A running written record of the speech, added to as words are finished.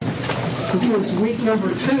This is week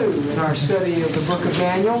number 2 in our study of the book of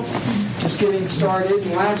Daniel. Just getting started.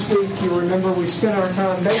 And last week, you remember, we spent our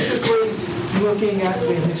time basically looking at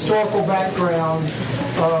the historical background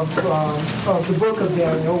of the book of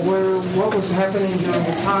Daniel, what was happening during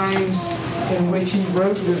the times in which he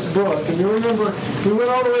wrote this book. And you remember, we went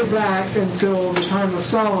all the way back until the time of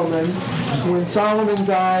Solomon, when Solomon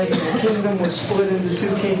died and the kingdom was split into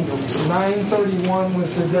 2 kingdoms. 931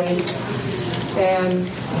 was the date. And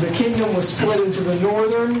the kingdom was split into the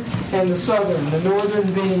northern and the southern. The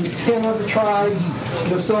northern being 10 of the tribes,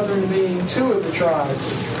 the southern being 2 of the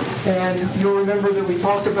tribes. And you'll remember that we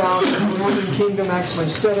talked about the northern kingdom actually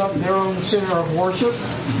set up their own center of worship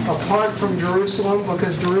apart from Jerusalem,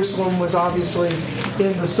 because Jerusalem was obviously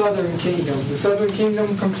in the southern kingdom. The southern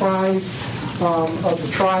kingdom comprised of the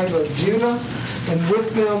tribe of Judah, and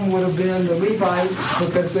with them would have been the Levites,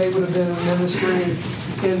 because they would have been ministering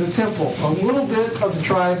in the temple. A little bit of the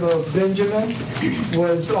tribe of Benjamin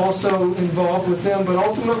was also involved with them, but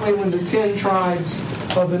ultimately when the 10 tribes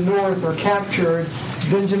of the north are captured,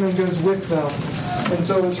 Benjamin goes with them. And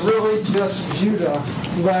so it's really just Judah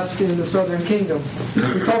left in the southern kingdom.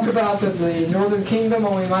 We talked about that the northern kingdom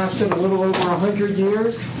only lasted a little over 100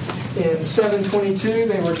 years. In 722,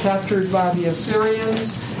 they were captured by the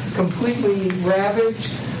Assyrians, completely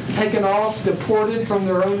ravaged, taken off, deported from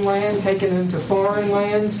their own land, taken into foreign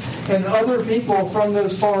lands, and other people from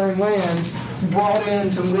those foreign lands brought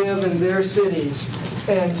in to live in their cities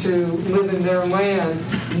and to live in their land.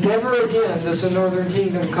 Never again does the northern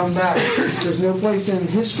kingdom come back. There's no place in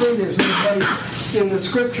history, there's no place in the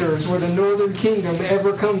scriptures where the northern kingdom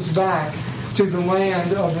ever comes back to the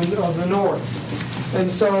land of the north.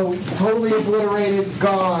 And so, totally obliterated,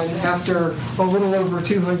 gone after a little over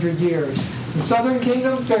 200 years. The southern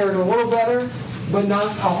kingdom fared a little better, but not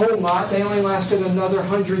a whole lot. They only lasted another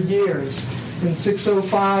 100 years. In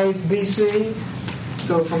 605 BC,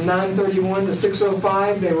 so from 931 to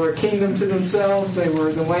 605, they were a kingdom to themselves. They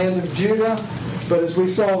were the land of Judah. But as we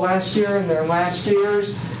saw last year, in their last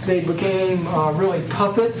years, they became really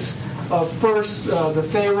puppets of first the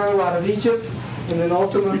Pharaoh out of Egypt, and then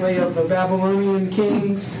ultimately of the Babylonian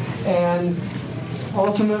kings, and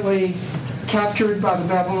ultimately captured by the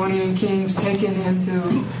Babylonian kings, taken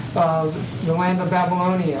into the land of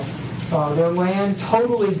Babylonia. Their land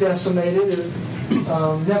totally decimated.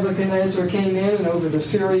 Nebuchadnezzar came in, and over the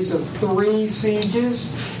series of 3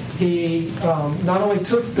 sieges, he not only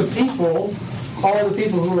took the people, all the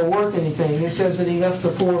people who were worth anything. It says that he left the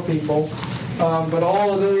poor people, but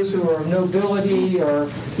all of those who are of nobility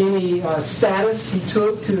or any status, he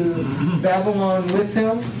took to Babylon with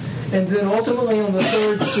him. And then ultimately on the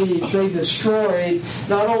 3rd siege, they destroyed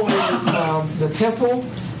not only the temple,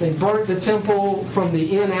 they burnt the temple from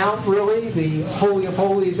the in out, really. The Holy of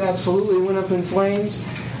Holies absolutely went up in flames.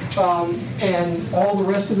 And all the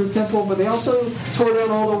rest of the temple, but they also tore down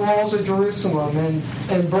all the walls of Jerusalem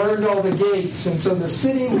and burned all the gates. And so the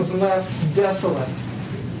city was left desolate.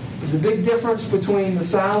 The big difference between the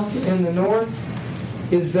south and the north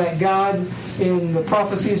is that God, in the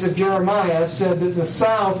prophecies of Jeremiah, said that the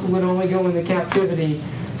south would only go into captivity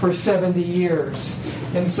for 70 years.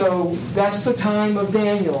 And so that's the time of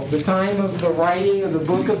Daniel. The time of the writing of the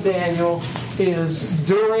book of Daniel is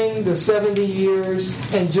during the 70 years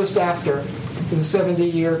and just after the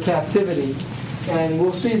 70-year captivity. And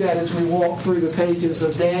we'll see that as we walk through the pages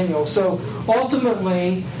of Daniel. So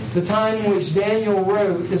ultimately, the time in which Daniel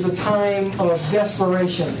wrote is a time of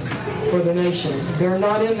desperation for the nation. They're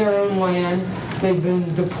not in their own land. They've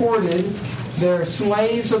been deported. They're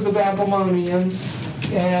slaves of the Babylonians,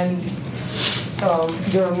 and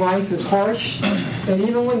their life is harsh. And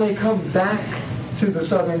even when they come back to the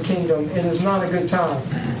southern kingdom, it is not a good time.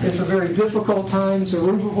 It's a very difficult time.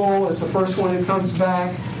 Zerubbabel is the first one who comes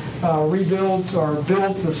back. Rebuilds or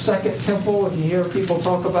builds the second temple. If you hear people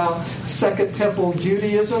talk about Second Temple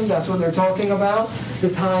Judaism, that's what they're talking about,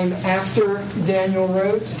 the time after Daniel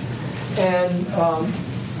wrote. And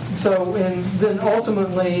then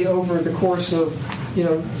ultimately over the course of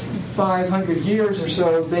 500 years or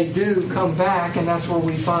so, they do come back, and that's where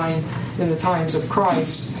we find in the times of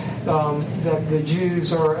Christ that the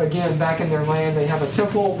Jews are again back in their land. They have a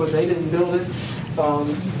temple, but they didn't build it.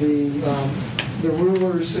 The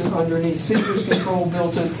rulers underneath Caesar's control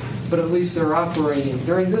built it, but at least they're operating.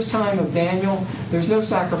 During this time of Daniel, there's no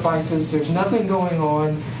sacrifices, there's nothing going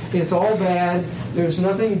on, it's all bad, there's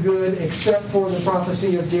nothing good except for the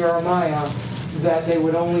prophecy of Jeremiah that they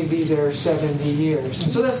would only be there 70 years.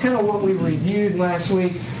 And so that's kind of what we reviewed last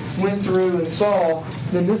week. went through and saw,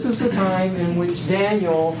 then this is the time in which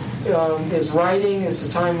Daniel is writing. It's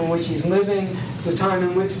the time in which he's living. It's the time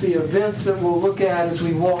in which the events that we'll look at as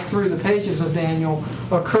we walk through the pages of Daniel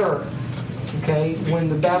occur. Okay, when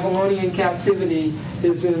the Babylonian captivity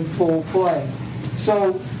is in full play.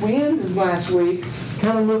 So we ended last week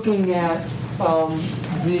kind of looking at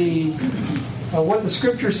what the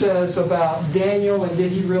Scripture says about Daniel and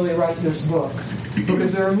did he really write this book?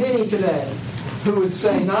 Because there are many today who would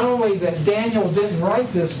say not only that Daniel didn't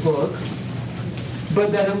write this book,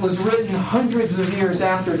 but that it was written hundreds of years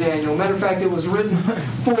after Daniel. Matter of fact, it was written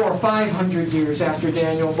 400 or 500 years after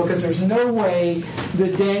Daniel, because there's no way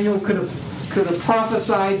that Daniel could have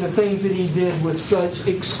prophesied the things that he did with such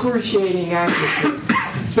excruciating accuracy.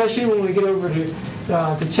 Especially when we get over to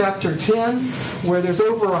chapter 10, where there's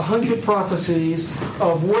over 100 prophecies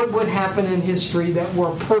of what would happen in history that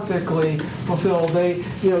were perfectly fulfilled.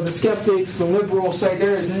 The skeptics, the liberals say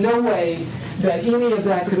there is no way that any of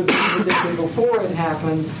that could have been predicted before it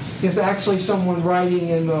happened. It's actually someone writing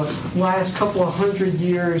in the last couple of hundred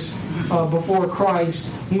years before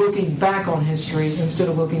Christ, looking back on history instead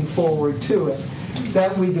of looking forward to it.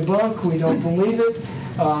 That we debunk. We don't believe it.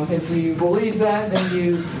 If you believe that, then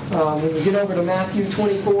when you get over to Matthew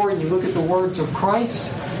 24 and you look at the words of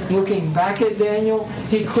Christ, looking back at Daniel,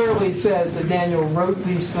 he clearly says that Daniel wrote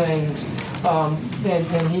these things,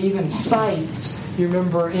 and he even cites, you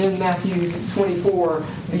remember in Matthew 24,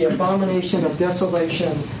 the abomination of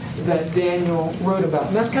desolation that Daniel wrote about.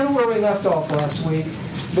 And that's kind of where we left off last week,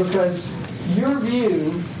 because your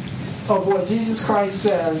view of what Jesus Christ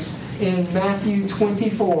says in Matthew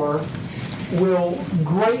 24 will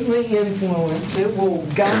greatly influence, it will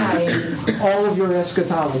guide all of your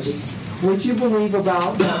eschatology. What you believe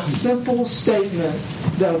about that simple statement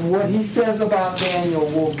that what he says about Daniel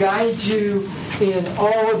will guide you in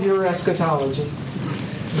all of your eschatology.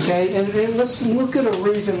 Okay, and let's look at a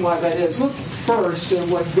reason why that is. Look first at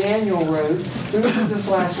what Daniel wrote. We looked at this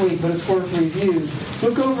last week, but it's worth review.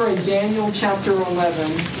 Look over in Daniel chapter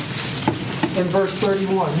 11. In verse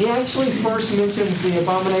 31. He actually first mentions the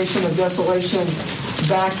abomination of desolation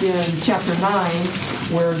back in chapter 9,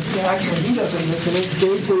 where actually he doesn't mention it.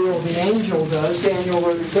 Gabriel the angel does. Daniel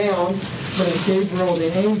wrote it down, but it's Gabriel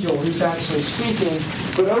the angel who's actually speaking.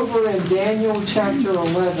 But over in Daniel chapter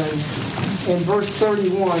 11, in verse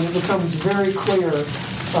 31, it becomes very clear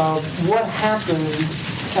what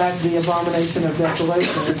happens at the abomination of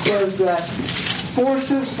desolation. It says that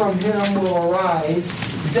forces from him will arise,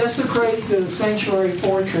 desecrate the sanctuary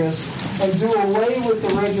fortress, and do away with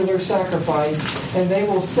the regular sacrifice, and they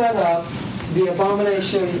will set up the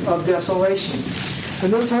abomination of desolation.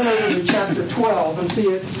 And then turn over to chapter 12 and see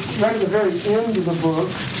it right at the very end of the book.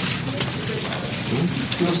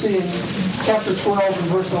 You'll see in chapter 12 and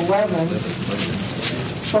verse 11,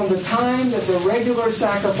 from the time that the regular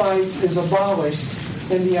sacrifice is abolished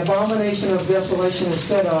and the abomination of desolation is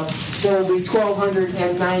set up, there will be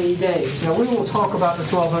 1,290 days. Now, we will talk about the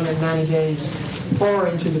 1,290 days far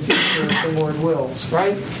into the future if the Lord wills,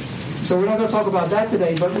 right? So we're not going to talk about that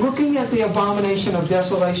today, but looking at the abomination of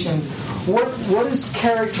desolation, what is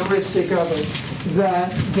characteristic of it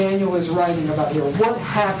that Daniel is writing about here? What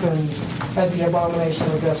happens at the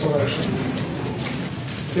abomination of desolation?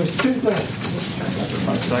 There's two things.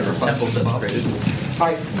 Temple desecrated. All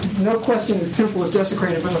right, no question the temple is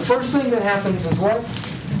desecrated, but the first thing that happens is what?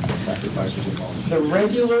 The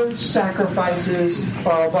regular sacrifices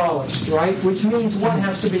are abolished, right? Which means what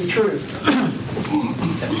has to be true?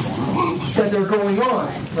 That they're going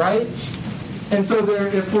on, right? And so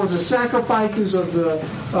for the sacrifices of the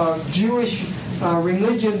Jewish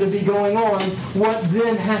religion to be going on, what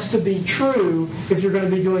then has to be true if you're going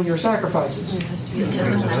to be doing your sacrifices?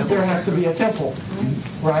 There has to be a temple,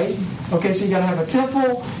 right? Okay, so you got to have a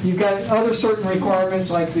temple. You've got other certain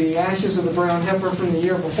requirements like the ashes of the brown heifer from the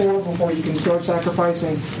year before you can start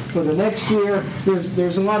sacrificing for the next year.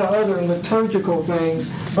 There's a lot of other liturgical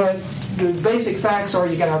things, but the basic facts are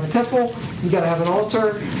you got to have a temple, you got to have an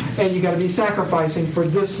altar, and you got to be sacrificing for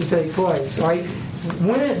this to take place, right?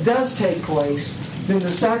 When it does take place, then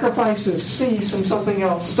the sacrifices cease and something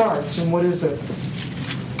else starts. And what is it?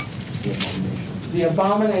 The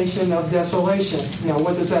abomination of desolation. Now,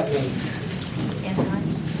 what does that mean?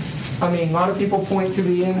 I mean, a lot of people point to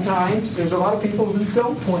the end times. There's a lot of people who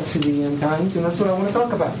don't point to the end times, and that's what I want to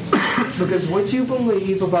talk about. Because what you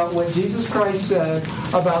believe about what Jesus Christ said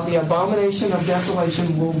about the abomination of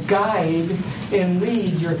desolation will guide and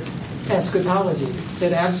lead your eschatology.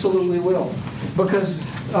 It absolutely will. Because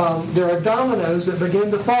there are dominoes that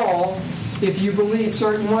begin to fall if you believe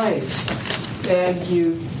certain ways. And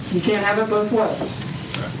you can't have it both ways.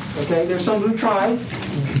 Okay, there's some who try,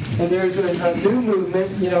 And there's a new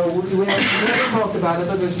movement, we haven't talked about it,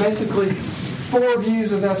 but there's basically 4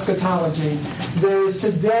 views of eschatology. There is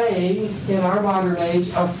today, in our modern age,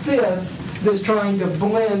 a 5th that's trying to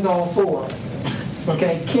blend all 4.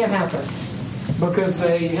 Okay, can't happen. Because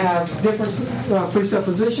they have different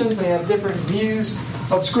presuppositions, they have different views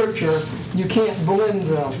of Scripture. You can't blend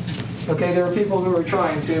them. Okay, there are people who are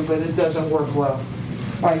trying to, but it doesn't work well.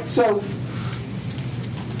 All right, so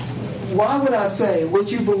why would I say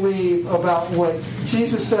what you believe about what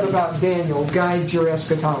Jesus said about Daniel guides your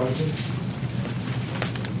eschatology?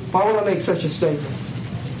 Why would I make such a statement?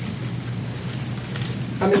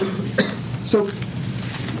 I mean, so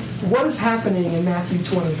what is happening in Matthew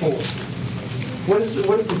 24? What is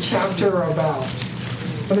the chapter about?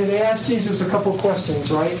 I mean, they asked Jesus a couple questions,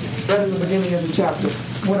 right? Right in the beginning of the chapter.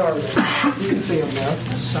 What are they? You can see them there.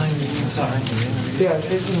 Yeah.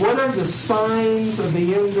 What are the signs of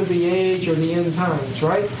the end of the age or the end times,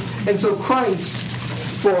 right? And so Christ,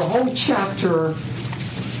 for a whole chapter,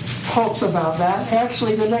 talks about that.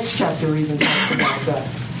 Actually, the next chapter even talks about that.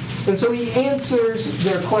 And so he answers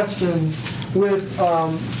their questions with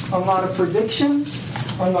a lot of predictions,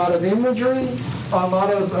 a lot of imagery, a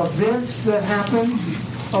lot of events that happen,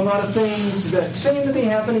 a lot of things that seem to be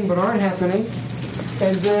happening but aren't happening,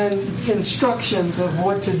 and then instructions of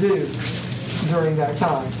what to do during that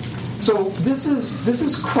time. So this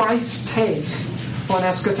is Christ's take on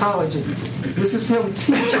eschatology. This is him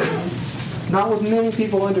teaching, not with many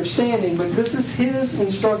people understanding, but this is his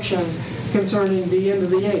instruction concerning the end of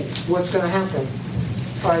the age, what's going to happen.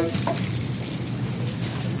 All right.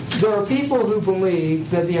 There are people who believe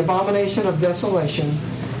that the abomination of desolation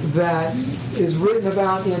that is written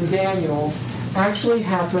about in Daniel actually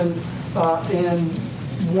happened in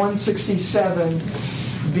 167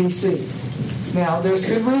 BC. Now, there's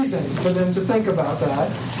good reason for them to think about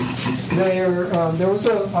that. There was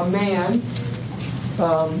a man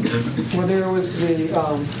where there was the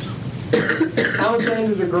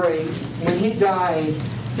Alexander the Great. When he died,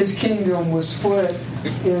 his kingdom was split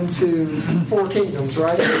into 4 kingdoms,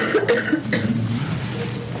 right?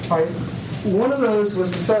 All right. One of those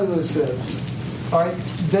was the Seleucids. All right.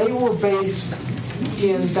 They were based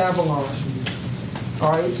in Babylon.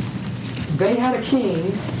 All right. They had a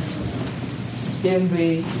king in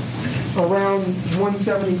the around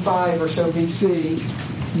 175 or so BC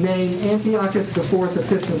named Antiochus IV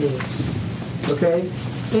Epiphanes. Okay.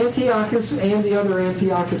 Antiochus and the other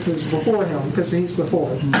Antiochuses before him, because he's the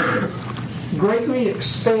 4th, greatly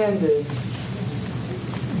expanded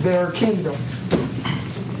their kingdom.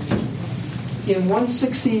 In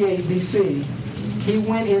 168 BC, he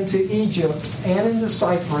went into Egypt and into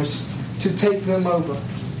Cyprus to take them over.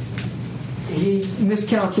 He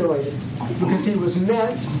miscalculated because he was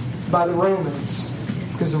met by the Romans,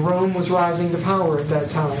 because the Rome was rising to power at that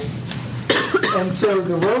time. And so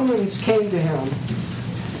the Romans came to him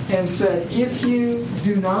and said, if you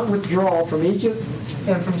do not withdraw from Egypt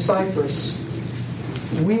and from Cyprus,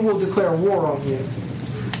 we will declare war on you.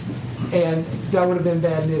 And that would have been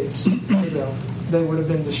bad news. They would have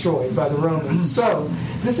been destroyed by the Romans. So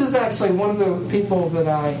this is actually one of the people that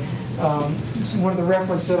one of the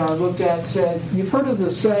references that I looked at said, you've heard of the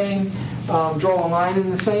saying, draw a line in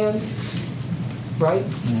the sand, right?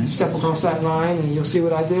 Mm-hmm. Step across that line and you'll see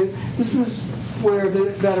what I do. This is where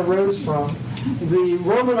that arose from. The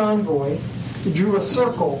Roman envoy drew a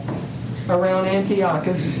circle around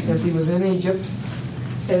Antiochus as he was in Egypt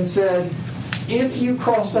and said, if you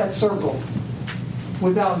cross that circle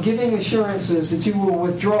without giving assurances that you will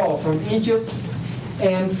withdraw from Egypt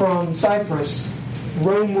and from Cyprus,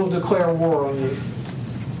 Rome will declare war on you.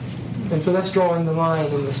 And so that's drawing the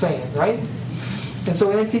line in the sand, right? And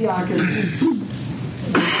so Antiochus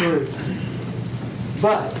went through.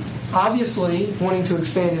 But obviously, wanting to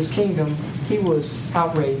expand his kingdom, he was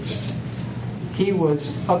outraged. He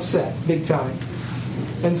was upset big time.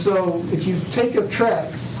 And so if you take a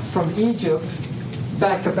trek from Egypt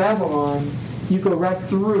back to Babylon, you go right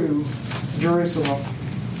through Jerusalem.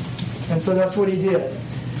 And so that's what he did.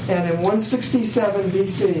 And in 167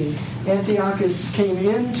 BC, Antiochus came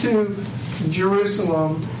into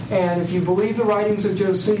Jerusalem, and if you believe the writings of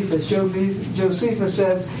Josephus, Josephus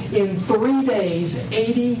says, in 3 days,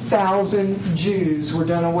 80,000 Jews were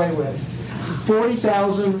done away with.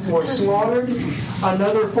 40,000 were slaughtered.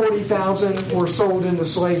 Another 40,000 were sold into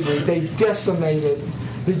slavery. They decimated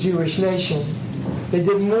the Jewish nation. They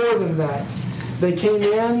did more than that. They came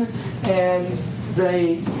in and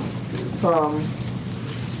they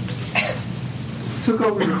took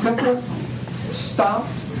over the temple,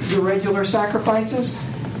 stopped the regular sacrifices.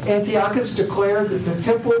 Antiochus declared that the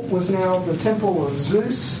temple was now the temple of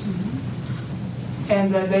Zeus,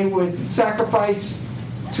 and that they would sacrifice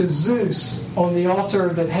to Zeus on the altar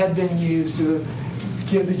that had been used to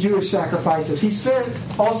give the Jewish sacrifices. He sent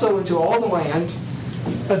also into all the land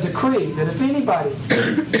a decree that if anybody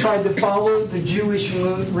tried to follow the Jewish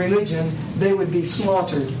religion, they would be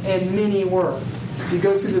slaughtered, and many were. If you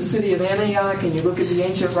go to the city of Antioch and you look at the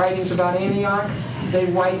ancient writings about Antioch, they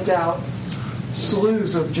wiped out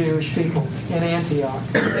slews of Jewish people in Antioch.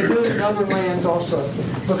 They did it in other lands also,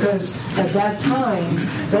 because at that time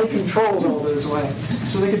they controlled all those lands,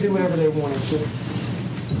 so they could do whatever they wanted to.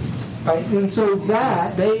 Right? And so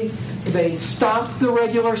that they stopped the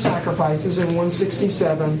regular sacrifices in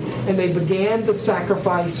 167, and they began to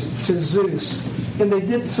sacrifice to Zeus, and they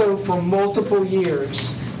did so for multiple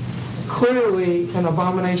years. Clearly an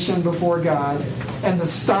abomination before God, and the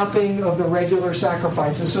stopping of the regular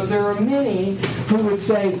sacrifices. So there are many who would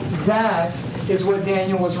say that is what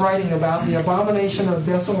Daniel was writing about, the abomination of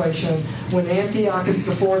desolation, when Antiochus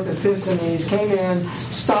IV Epiphanes came in,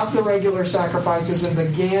 stopped the regular sacrifices, and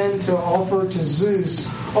began to offer to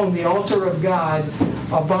Zeus on the altar of God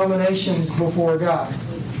abominations before God.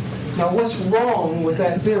 Now, what's wrong with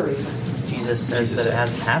that theory? Jesus says that it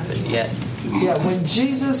hasn't happened yet. Yeah, when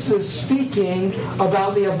Jesus is speaking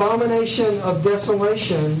about the abomination of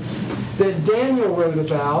desolation that Daniel wrote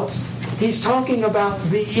about, he's talking about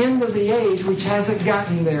the end of the age, which hasn't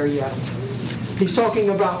gotten there yet. He's talking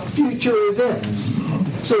about future events.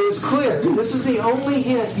 So it's clear. This is the only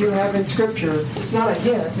hint you have in Scripture. It's not a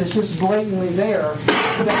hint. It's just blatantly there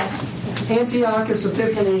that Antiochus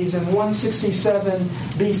Epiphanes in 167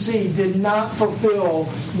 BC did not fulfill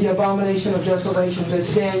the abomination of desolation that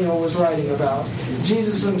Daniel was writing about.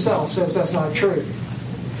 Jesus himself says that's not true.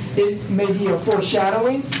 It may be a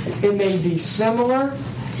foreshadowing. It may be similar.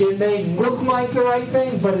 It may look like the right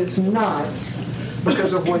thing, but it's not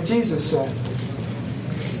because of what Jesus said.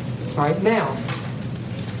 All right, now,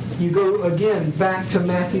 you go again back to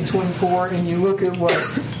Matthew 24 and you look at what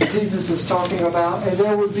Jesus is talking about, and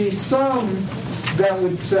there would be some that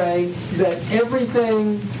would say that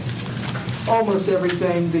almost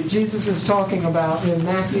everything that Jesus is talking about in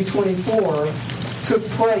Matthew 24 took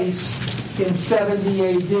place in 70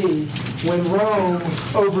 AD when Rome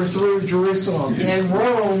overthrew Jerusalem. And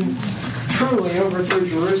Rome truly overthrew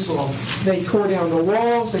Jerusalem. They tore down the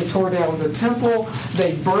walls, they tore down the temple,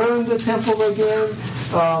 they burned the temple again.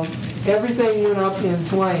 Everything went up in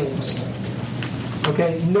flames.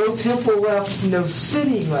 Okay, no temple left, no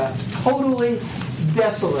city left, totally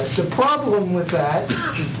desolate. The problem with that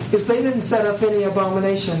is they didn't set up any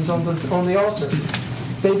abominations on the altar.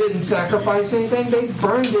 They didn't sacrifice anything. They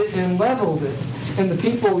burned it and leveled it. And the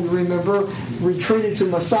people, you remember, retreated to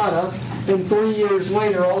Masada, and 3 years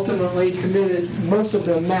later ultimately committed most of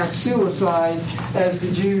them mass suicide as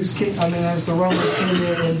the Romans came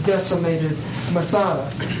in and decimated Masada.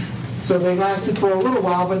 So they lasted for a little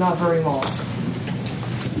while, but not very long.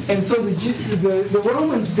 And so the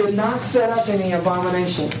Romans did not set up any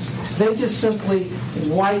abominations. They just simply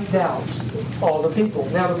wiped out all the people.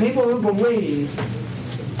 Now, the people who believe,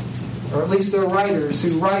 or at least there are writers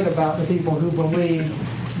who write about the people who believe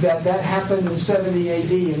that happened in 70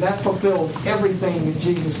 AD, and that fulfilled everything that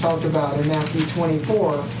Jesus talked about in Matthew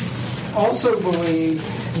 24, also believe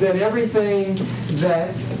that everything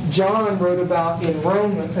that John wrote about in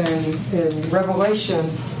Rome and in Revelation,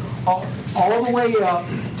 all the way up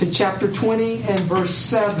to chapter 20 and verse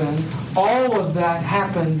 7, all of that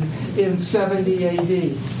happened in 70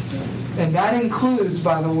 AD. And that includes,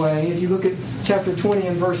 by the way, if you look at chapter 20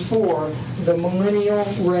 and verse 4, the millennial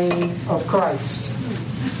reign of Christ.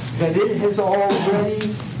 That it has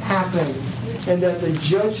already happened, and that the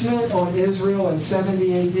judgment on Israel in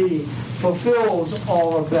 70 AD fulfills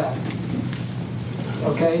all of that.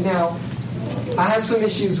 Okay, now, I have some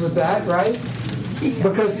issues with that, right?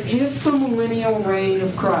 Because if the millennial reign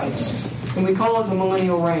of Christ, and we call it the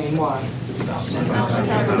millennial reign, why?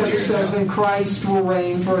 Because it says, and Christ will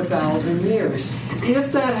reign for 1,000 years.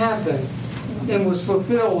 If that happened and was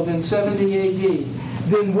fulfilled in 70 AD,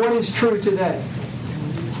 then what is true today?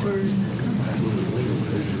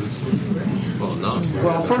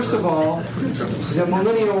 Well, first of all, the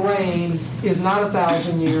millennial reign is not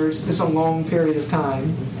 1,000 years. It's a long period of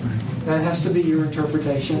time. That has to be your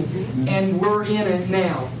interpretation. And we're in it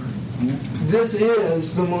now. This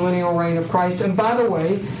is the millennial reign of Christ. And by the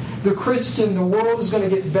way, the world is going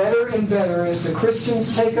to get better and better as the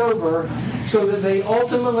Christians take over, so that they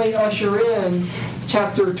ultimately usher in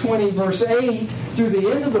chapter 20, verse 8, through the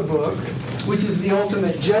end of the book, which is the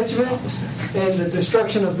ultimate judgment and the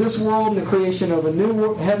destruction of this world and the creation of a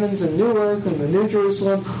new heavens and new earth and the new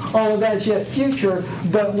Jerusalem. All of that is yet future,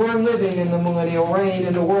 but we're living in the millennial reign,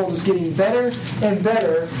 and the world is getting better and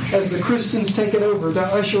better as the Christians take it over to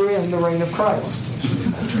usher in the reign of Christ.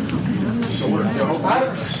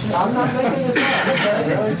 I'm not making this up.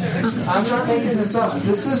 Okay? I'm not making this up.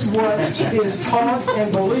 This is what is taught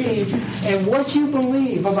and believed, and what you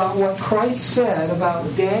believe about what Christ said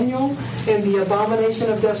about Daniel and the abomination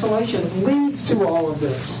of desolation leads to all of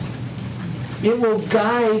this. It will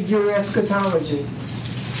guide your eschatology.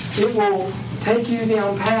 It will take you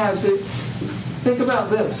down paths that... Think about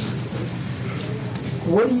this.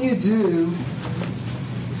 What do you do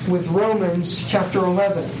with Romans chapter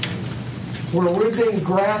 11? Where we've been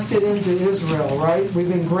grafted into Israel, right? We've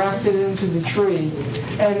been grafted into the tree.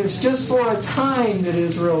 And it's just for a time that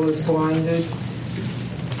Israel is blinded,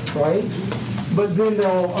 right? But then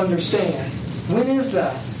they'll understand. When is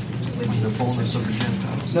that? The fullness of the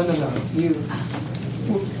Gentiles. No. You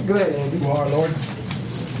go ahead, Andy. Well, our Lord,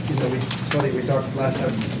 it's funny, we talked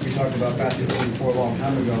about Matthew 24 a long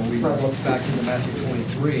time ago. We looked back into Matthew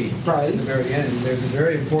 23 at the very end. There's a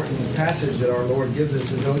very important passage that our Lord gives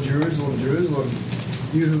us. It says, "O Jerusalem, Jerusalem,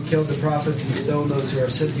 you who killed the prophets and stoned those who are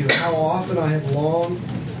sent to you, how often I have longed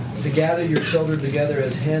to gather your children together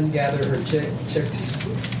as hen gather her chicks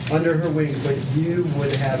under her wings, but you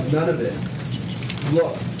would have none of it.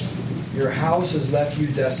 Look, your house has left you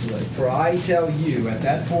desolate. For I tell you," at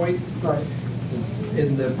that point,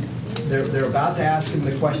 they're about to ask him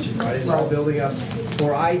the question, right? It's all building up.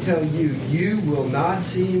 "For I tell you, you will not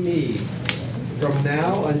see me from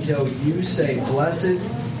now until you say, 'Blessed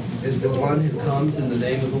is the one who comes in the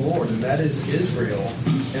name of the Lord.'" And that is Israel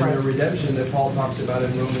and their redemption that Paul talks about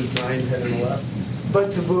in Romans 9, 10, and 11.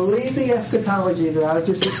 But to believe the eschatology that I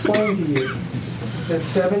just explained to you, that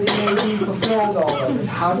 70 AD fulfilled all of it,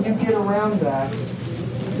 how do you get around that?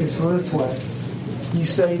 It's this way. You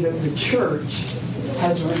say that the church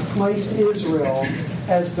has replaced Israel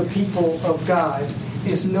as the people of God.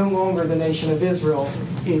 It's no longer the nation of Israel.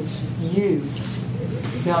 It's you.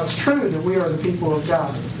 Now, it's true that we are the people of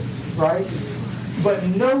God, right? But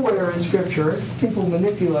nowhere in Scripture, people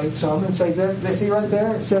manipulate some and say, that see right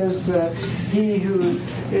there? It says that he who...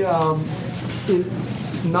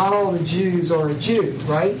 not all the Jews are a Jew,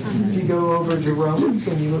 right? If you go over to Romans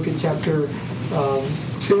and you look at chapter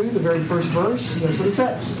 2, the very first verse, that's what it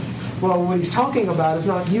says. Well, what he's talking about is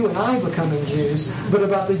not you and I becoming Jews, but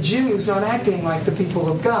about the Jews not acting like the people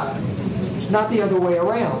of God, not the other way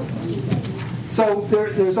around. So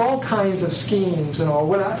there's all kinds of schemes and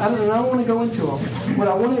all. I don't want to go into them. What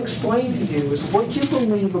I want to explain to you is what you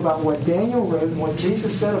believe about what Daniel wrote and what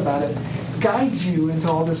Jesus said about it guides you into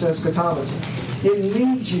all this eschatology. It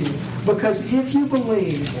leads you, because if you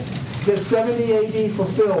believe that 70 AD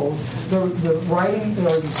fulfilled the writing,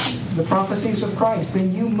 the prophecies of Christ,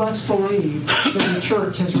 then you must believe that the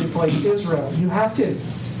church has replaced Israel. You have to.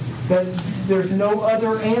 That there's no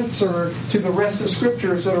other answer to the rest of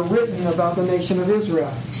scriptures that are written about the nation of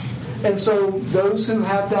Israel. And so those who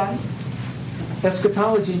have that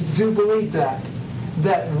eschatology do believe that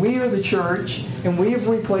we are the church and we have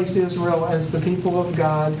replaced Israel as the people of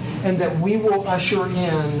God, and that we will usher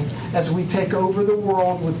in, as we take over the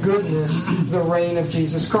world with goodness, the reign of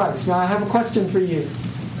Jesus Christ. Now I have a question for you.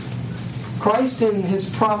 Christ, in his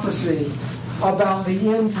prophecy about the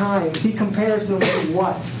end times, he compares them to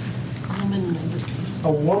what?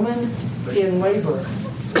 A woman in labor.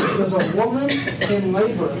 Does a woman in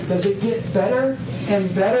labor, does it get better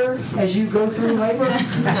and better as you go through labor?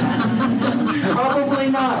 Probably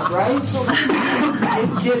not, right?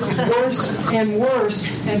 It gets worse and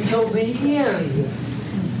worse until the end.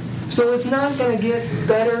 So it's not going to get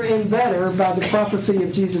better and better by the prophecy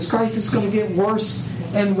of Jesus Christ. It's going to get worse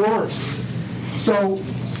and worse. So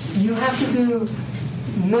you have to do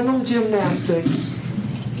mental gymnastics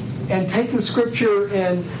and take the scripture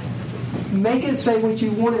and make it say what you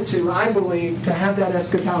want it to, I believe, to have that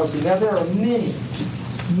eschatology. Now, there are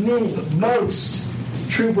most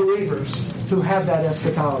true believers who have that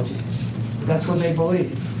eschatology. That's what they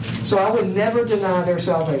believe. So I would never deny their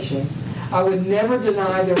salvation. I would never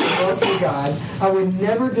deny their love for God. I would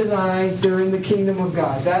never deny they're in the kingdom of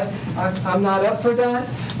God. I'm not up for that.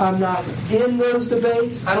 I'm not in those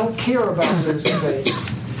debates. I don't care about those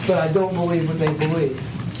debates. But I don't believe what they believe.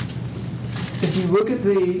 If you look at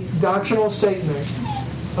the doctrinal statement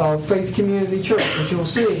of Faith Community Church, what you'll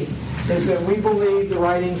see is that we believe the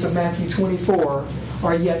writings of Matthew 24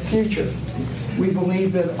 are yet future. We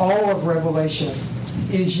believe that all of Revelation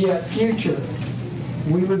is yet future.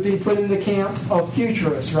 we would be put in the camp of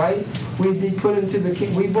futurists, right? We'd be put into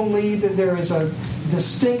we believe that there is a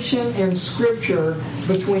distinction in Scripture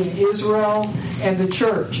between Israel and the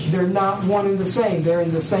church. They're not one and the same. They're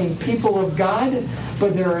in the same people of God,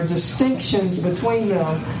 but there are distinctions between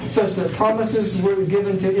them such that promises were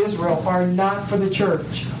given to Israel are not for the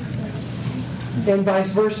church, and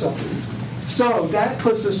vice versa. So that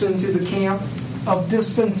puts us into the camp of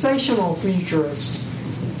dispensational futurists.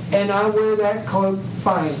 And I wear that cloak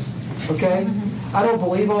fine, okay? I don't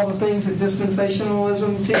believe all the things that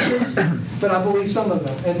dispensationalism teaches, but I believe some of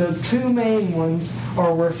them. And the two main ones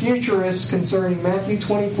are we're futurists concerning Matthew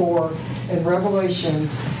 24 and Revelation,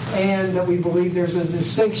 and that we believe there's a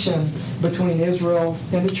distinction between Israel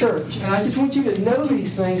and the church. And I just want you to know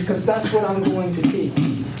these things because that's what I'm going to teach.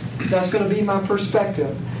 That's going to be my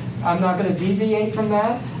perspective. I'm not going to deviate from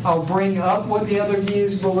that. I'll bring up what the other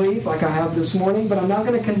views believe, like I have this morning, but I'm not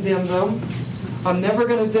going to condemn them. I'm never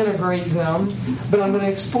going to denigrate them, but I'm going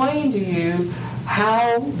to explain to you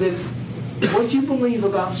how that what you believe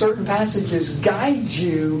about certain passages guides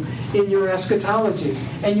you in your eschatology,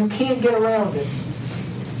 and you can't get around it.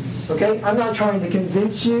 Okay? I'm not trying to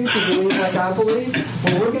convince you to believe like I believe.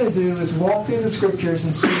 What we're going to do is walk through the Scriptures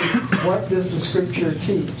and see what does the Scripture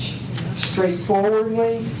teach.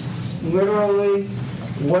 Straightforwardly, literally,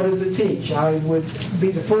 what does it teach? I would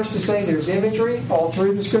be the first to say there's imagery all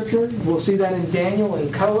through the Scripture. We'll see that in Daniel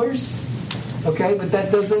in colors. Okay? But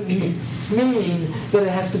that doesn't mean that it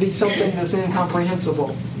has to be something that's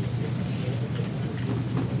incomprehensible.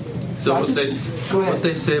 So what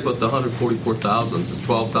they say about the 144,000, the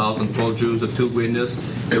 12,000, 12 Jews, the 2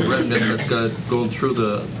 witnesses, the remnant that's going through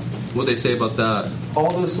what they say about that?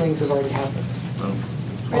 All those things have already happened. Oh.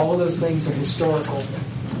 All of those things are historical.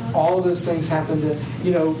 All of those things happened.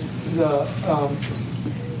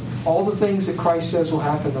 All the things that Christ says will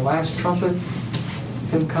happen. The last trumpet,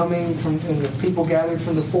 Him coming from, and the people gathered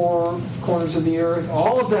from the 4 corners of the earth.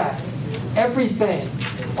 All of that, everything,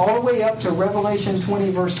 all the way up to Revelation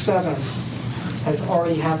 20, verse 7, has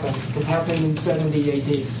already happened. It happened in 70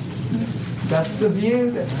 A.D. That's the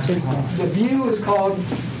view. The view is called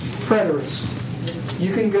preterist.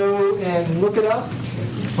 You can go and look it up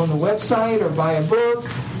on the website or buy a book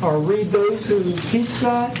or read those who teach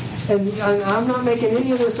that. And I'm not making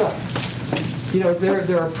any of this up.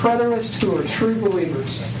 There are preterists who are true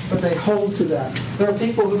believers, but they hold to that. There are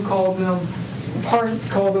people who call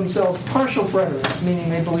themselves partial preterists, meaning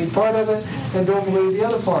they believe part of it and don't believe the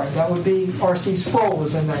other part. That would be R.C. Sproul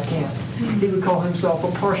was in that camp. He would call himself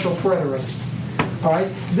a partial preterist. All right.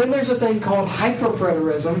 Then there's a thing called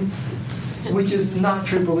hyperpreterism, which is not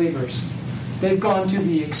true believers. They've gone to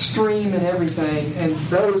the extreme in everything, and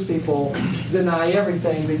those people deny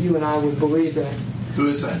everything that you and I would believe in. Who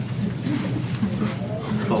is that?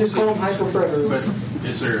 Just call them hyperpreterists. But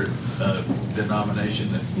is there a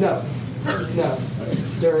denomination that... No.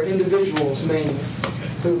 There are individuals mainly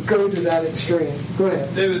who go to that extreme. Go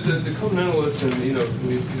ahead. David, the covenantalists and,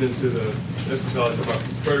 when you get into the eschatology about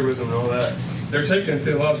preterism and all that, they're taking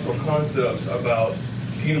theological concepts about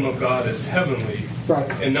the kingdom of God as heavenly, right,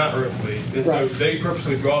 and not earthly. And so they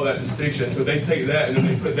purposely draw that distinction. So they take that and then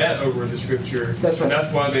they put that over the Scripture. That's right. And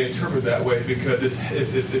that's why they interpret that way, because it's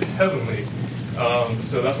heavenly.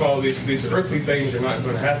 So that's why all these earthly things are not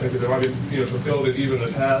going to happen, because they've already fulfilled it even in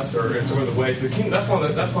the past or in some other way. So the kingdom,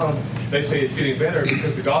 that's why they say it's getting better,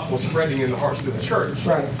 because the gospel is spreading in the hearts of the church,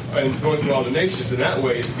 right, and going through all the nations. And that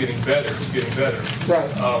way, it's getting better. It's getting better. Right.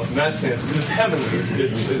 In that sense, it's heavenly.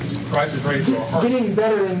 It's Christ is ready to our heart. Getting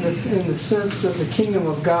better in the sense that the kingdom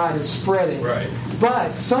of God is spreading. Right.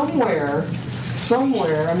 But somewhere,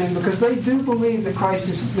 because they do believe that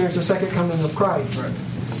there's a second coming of Christ. Right.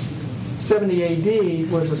 70 A.D.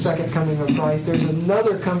 was the second coming of Christ. There's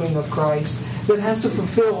another coming of Christ that has to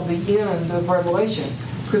fulfill the end of Revelation,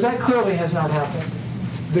 because that clearly has not happened.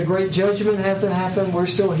 The great judgment hasn't happened. We're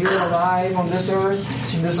still here alive on this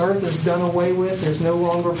earth, and this earth is done away with. There's no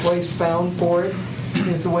longer place found for it,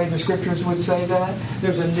 is the way the Scriptures would say that.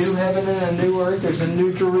 There's a new heaven and a new earth. There's a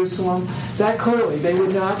new Jerusalem. That clearly, they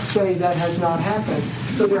would not say that has not happened.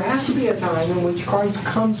 So there has to be a time in which Christ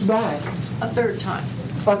comes back. A third time.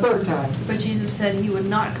 A third time. But Jesus said He would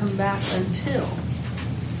not come back until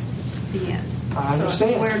the end. I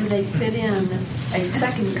understand. So where do they fit in a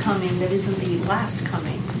second coming that isn't the last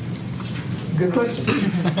coming? Good question.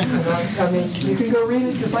 You can go read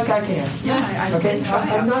it just like I can. Yeah, okay.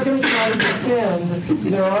 I'm not going to try to defend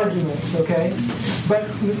their arguments, okay? But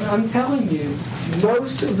I'm telling you,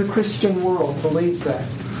 most of the Christian world believes that.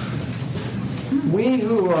 We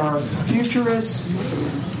who are futurists,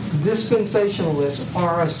 dispensationalists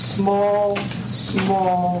are a small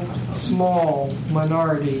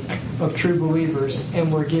minority of true believers,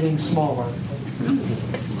 and we're getting smaller.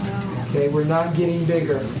 Okay, we're not getting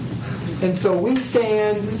bigger. And so we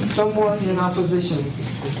stand somewhat in opposition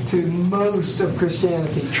to most of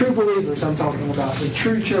Christianity. True believers, I'm talking about, the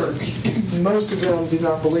true church. Most of them do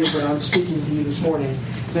not believe what I'm speaking to you this morning.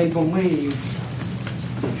 They believe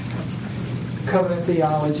covenant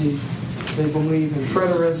theology. They believe in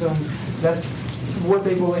preterism. That's what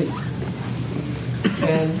they believe.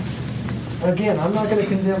 And again, I'm not going to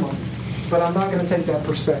condemn them, but I'm not going to take that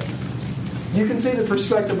perspective. You can see the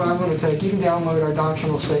perspective I'm going to take. You can download our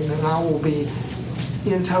doctrinal statement, and I will be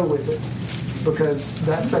in tow with it, because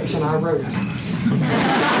that section I wrote.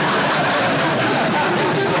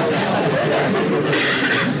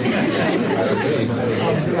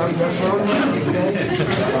 That's what I'm doing, okay?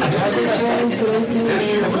 It hasn't changed in 18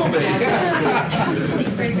 years.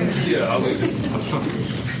 Yeah, I'll leave it.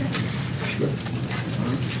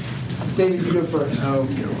 David, you go first.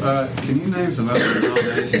 Can you name some other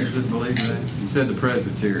denominations that believe that? You said the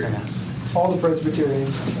Presbyterians. All the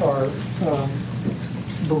Presbyterians are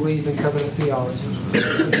believe in covenant theology.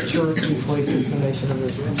 The church replaces the nation of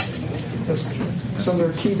Israel. That's some of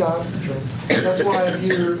their key doctrine. That's why if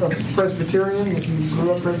you're a Presbyterian, if you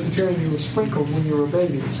grew up Presbyterian, you were sprinkled when you were a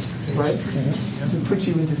baby, right? To put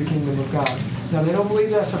you into the kingdom of God. Now, they don't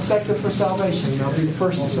believe that's effective for salvation. I'll be the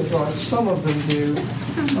first to say, well, some of them do,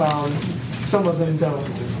 some of them don't.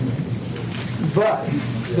 But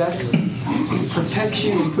that protects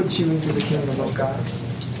you and puts you into the kingdom of God.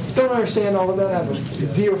 Don't understand all of that. I have a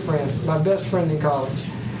dear friend, my best friend in college,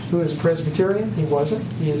 who is a Presbyterian. He wasn't.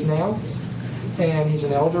 He is now. And he's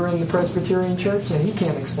an elder in the Presbyterian church, and he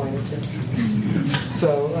can't explain it to me.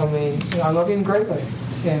 So, I mean, I love him greatly.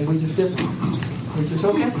 And we just did. We just,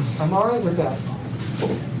 okay, I'm all right with that.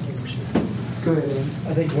 Go ahead, Ian.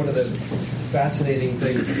 I think one of the fascinating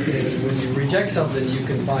things is when you reject something, you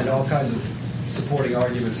can find all kinds of supporting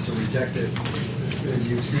arguments to reject it, as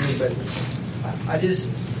you've seen. But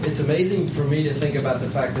it's amazing for me to think about the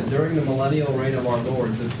fact that during the millennial reign of our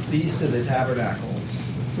Lord, the Feast of the Tabernacles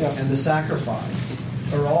and the sacrifice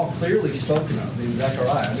are all clearly spoken of in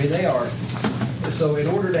Zechariah. I mean, they are. So in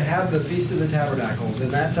order to have the Feast of the Tabernacles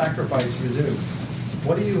and that sacrifice resumed,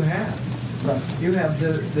 what do you have? Right. You have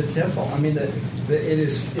the temple. I mean, it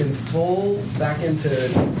is in full back into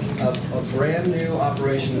a brand new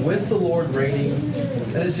operation with the Lord reigning.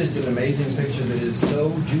 That is just an amazing picture that is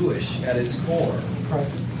so Jewish at its core. Right.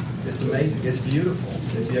 It's amazing. It's beautiful.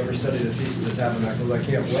 If you ever study the Feast of the Tabernacles, I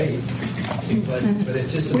can't wait. But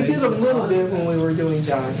it's just amazing. We did a little bit when we were doing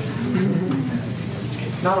John.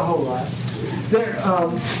 Not a whole lot.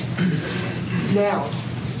 Now,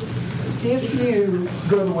 if you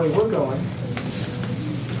go the way we're going,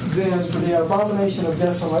 then for the abomination of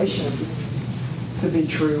desolation to be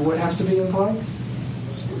true, what has to be in play?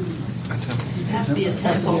 It has to be a temple. It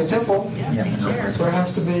has to be a temple. Yeah. There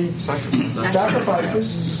has to be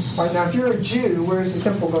sacrifices. All right, now, if you're a Jew, where's the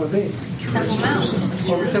temple going to be? Temple Mount.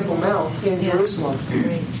 Well, the Temple Mount in Jerusalem.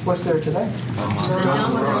 What's there today? Down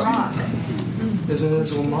with the rock. There's an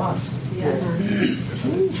Israel mosque. Yes.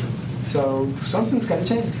 So something's got to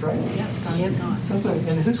change, right? Yeah, it's got to be gone. Something.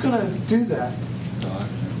 And who's going to do that?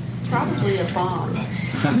 Probably a bomb.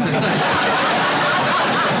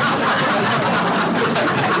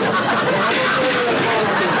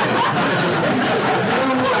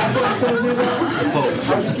 Going to do that?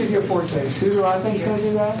 I'll just give you a foretaste. Who do I think is going to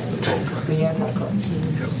do that? The Antichrist.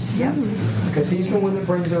 Yep. Because he's the one that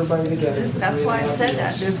brings everybody together. That's why I said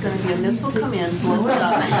that. There's going to be a missile come in, blow it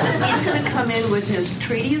up. He's going to come in with his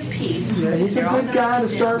treaty of peace. Yeah, he's a good guy to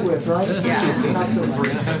start with, right? Yeah. Not so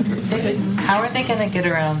much. How are they going to get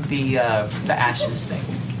around the ashes thing?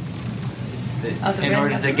 In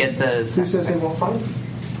order to get the... Who says they won't fight?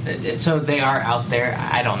 So they are out there?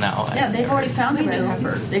 I don't know. Yeah, they've already found the red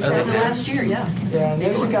heifer. They found it last year, yeah. Yeah, and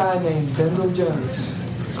there's a guy named Vendel Jones.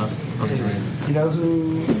 You know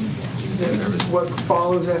what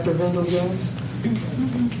follows after Vendel Jones?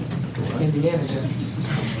 Indiana Jones.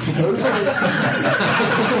 That's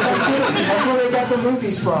where they got the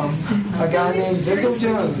movies from. A guy named Vendel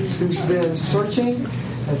Jones who's been searching,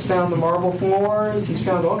 has found the marble floors, he's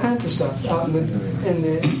found all kinds of stuff out in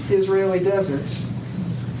the Israeli deserts.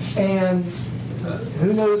 And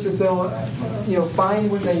who knows if they'll, find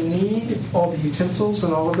what they need, all the utensils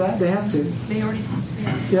and all of that. They have to. They already,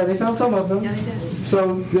 yeah, they found some of them. Yeah, they did.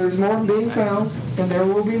 So there's more being found, and there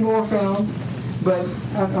will be more found. But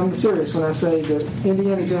I'm serious when I say that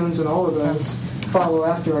Indiana Jones and all of those follow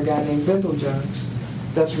after a guy named Vendel Jones.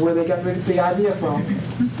 That's where they got the idea from.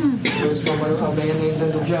 It was from a man named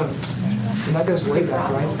Wendell Jones. And that goes way back,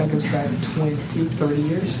 right? That goes back 20, 30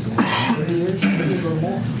 years? 30 years? Maybe a little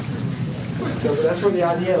more. So that's where the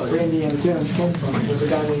idea of Indiana Jones came from. There's a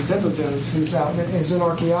guy named Wendell Jones who's an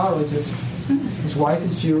archaeologist. His wife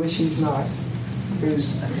is Jewish, he's not.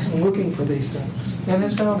 Who's looking for these things. And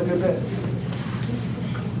has found a good bit.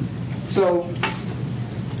 So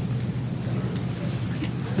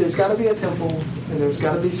there's got to be a temple, and there's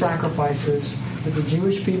got to be sacrifices that the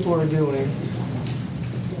Jewish people are doing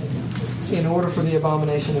in order for the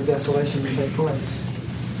abomination of desolation to take place.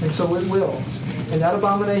 And so it will. And that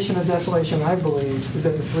abomination of desolation, I believe, is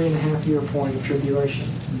at the 3.5-year point of tribulation,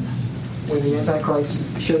 when the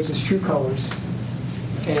Antichrist shows his true colors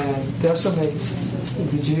and decimates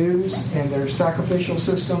the Jews and their sacrificial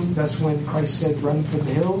system. That's when Christ said, run for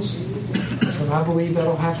the hills. That's when I believe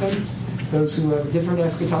that'll happen. Those who have a different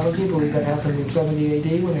eschatology believe that happened in 70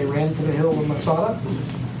 AD when they ran for the hill of Masada.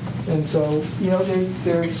 And so, you have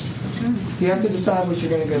to decide what you're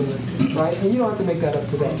going to go with, right? And you don't have to make that up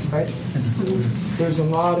today, right? There's a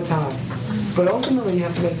lot of time. But ultimately, you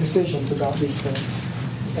have to make decisions about these things.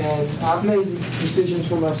 And I've made decisions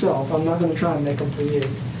for myself. I'm not going to try and make them for you.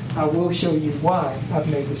 I will show you why I've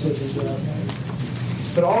made decisions that I've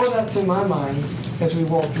made. But all of that's in my mind as we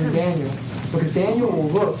walk through Daniel. Because Daniel will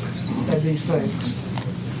look at these things.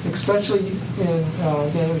 Especially in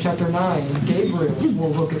Daniel chapter 9, Gabriel will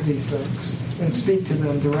look at these things and speak to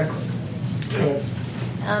them directly.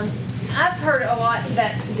 I've heard a lot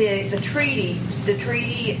that the treaty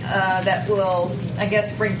that will, I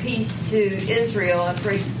guess, bring peace to Israel and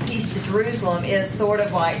bring peace to Jerusalem is sort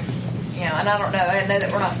of like, and I don't know. I know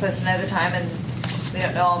that we're not supposed to know the time and we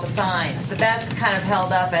don't know all the signs, but that's kind of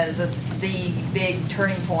held up as the big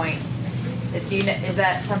turning point. Is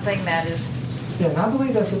that something that is? Yeah, and I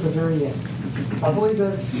believe that's at the very end. I believe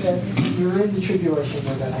you're in the tribulation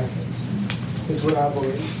when that happens, is what I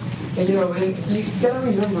believe. And and you got to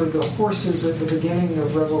remember the horses at the beginning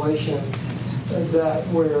of Revelation,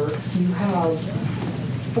 where you have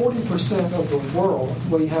 40% of the world,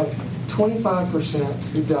 you have 25%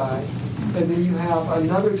 who die, and then you have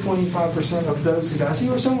another 25% of those who die. So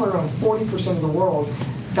you're somewhere around 40% of the world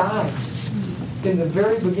dying in the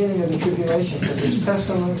very beginning of the tribulation, because there's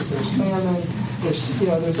pestilence, there's famine,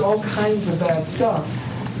 there's all kinds of bad stuff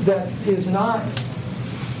that's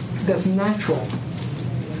natural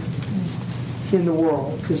in the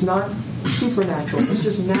world. It's not supernatural, it's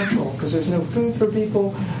just natural, because there's no food for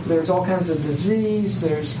people, there's all kinds of disease,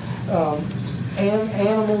 there's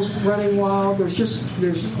animals running wild,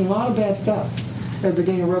 there's a lot of bad stuff at the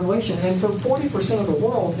beginning of Revelation. And so 40% of the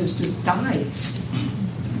world just dies.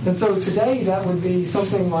 And so today that would be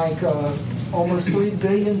something like almost 3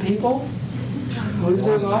 billion people lose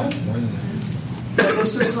their life.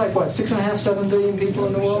 It's like what, 6.5, 7 billion people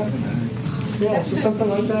in the world? Yeah, so something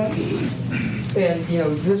like that. And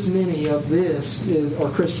this many of this are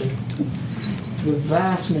Christian. The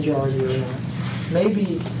vast majority are not.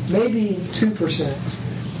 Maybe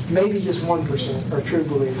 2%, maybe just 1% are true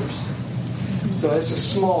believers. So it's a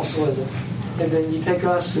small sliver. And then you take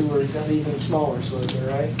us who are an even smaller sliver,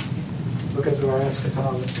 right? Because of our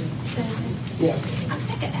eschatology. Yeah.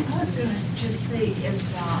 I was going to just see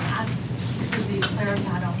if I could be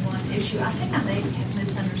clarified on one issue. I think I may have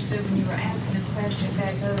misunderstood when you were asking a question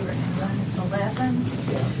back over in Romans 11.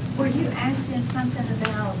 Yeah. Were you asking something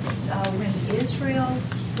about when Israel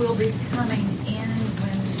will be coming in?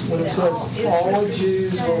 When it says all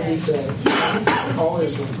Jews will be saved. All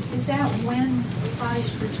Israel. Is that when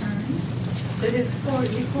Christ returns? It is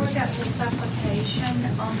before that the supplication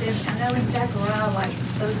on them. I know in Zechariah, like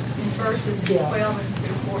those verses 12 and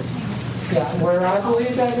through 14. Yeah, where I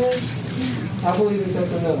believe that is, I believe it's at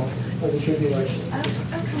the middle of the tribulation. Oh,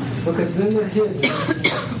 okay. Because then they're hidden,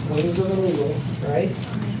 wings of an eagle, right?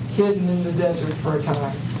 Hidden in the desert for a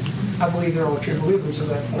time. I believe they're all true believers at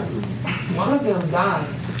that point. A lot of them die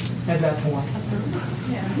at that point.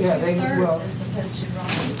 Yeah, is supposed to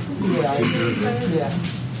rise.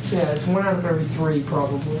 Yeah, it's 1 out of every 3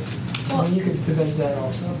 probably. Well, you could debate that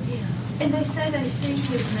also. Yeah. And they say they see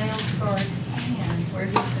his nail-scarred hands where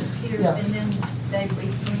he appears, and then they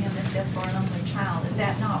weep for him as if for an only child. Is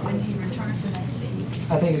that not when he returns and they see?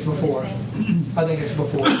 I think it's before. I think it's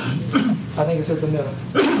before. I think it's at the middle.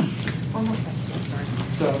 One more thing.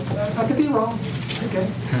 So, I could be wrong. Okay.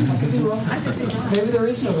 I could be wrong. Maybe there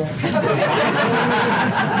is no rapture.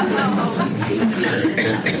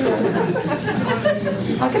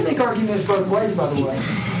 I can make arguments both ways, by the way,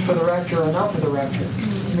 for the rapture or not for the rapture.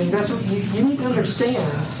 I mean, that's what you need to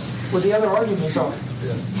understand what the other arguments are,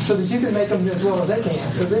 so that you can make them as well as they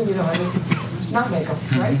can. So then you know how to. not make them,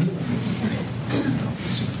 right?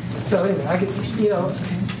 So anyway, I could,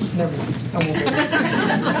 never. I won't go there.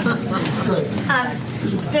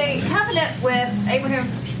 The covenant with Abraham,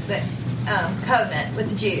 the covenant with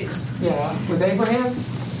the Jews. Yeah, with Abraham.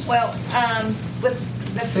 Well, with.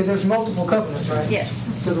 See, there's multiple covenants, right? Yes.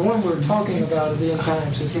 So the one we're talking about at the end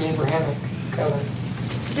times is the Abrahamic covenant.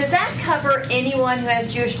 Does that cover anyone who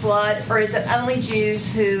has Jewish blood, or is it only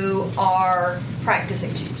Jews who are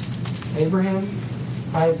practicing Jews? Abraham,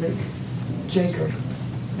 Isaac, Jacob,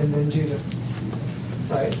 and then Judah.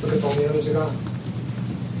 Right? Because all the others are gone.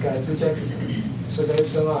 God protected them. So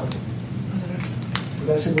there's the line. So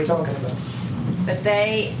that's who we're talking about. But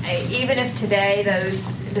they, even if today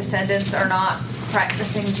those descendants are not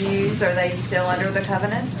practicing Jews, are they still under the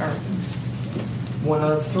covenant? Or 1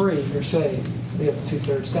 out of 3 are saved. The other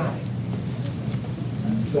 2/3 die.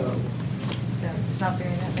 So it's not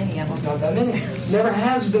very that many of them. It's not that many. Never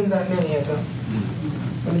has been that many of them.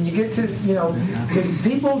 I mean, you get to, the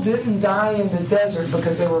people didn't die in the desert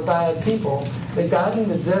because they were bad people. They died in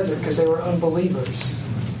the desert because they were unbelievers.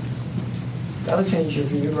 That'll change your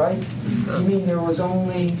view, right? You mean there was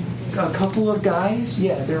only a couple of guys?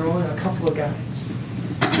 Yeah, there were only a couple of guys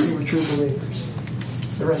who were true believers.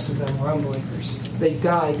 The rest of them were unbelievers. They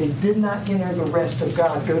died. They did not enter the rest of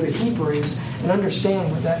God. Go to Hebrews and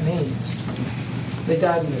understand what that means. They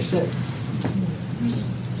died in their sins.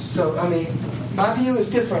 So, I mean, my view is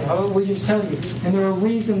different. I will just tell you. And there are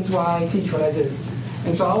reasons why I teach what I do.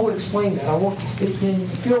 And so I will explain that. And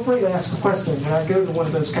feel free to ask a question. When I go to one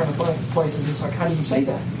of those kind of places, it's like, how do you say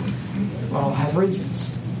that? Well, I have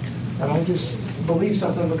reasons. I don't just believe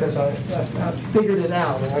something because I figured it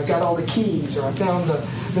out, or I've got all the keys, or I found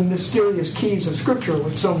the mysterious keys of Scripture,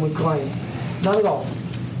 which some would claim. Not at all.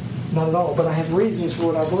 Not at all. But I have reasons for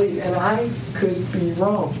what I believe. And I could be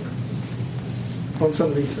wrong on some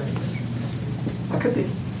of these things. I could be.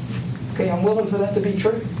 Okay, I'm willing for that to be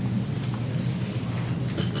true.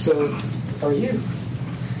 So, are you?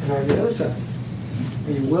 And on the other side,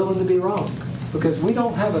 are you willing to be wrong? Because we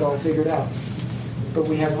don't have it all figured out. But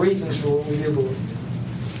we have reasons for what we do believe.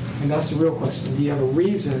 And that's the real question. Do you have a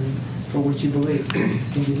reason for what you believe? Can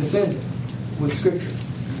you defend it with Scripture?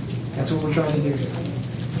 That's what we're trying to do here.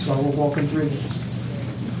 That's why we're walking through this.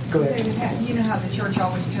 Go ahead. You know how the church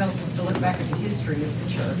always tells us to look back at the history of the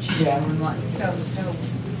church. Yeah. So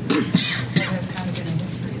what has kind of been a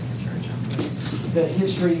history of the church? The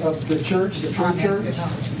history of the church, the true church?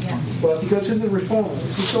 Yeah. Well, if you go to the Reformers,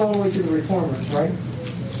 let's go all the way to the Reformers, right?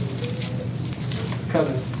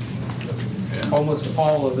 Covenant. Yeah. Almost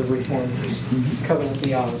all of the Reformers, covenant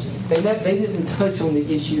theology. They didn't touch on the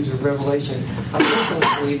issues of Revelation. I personally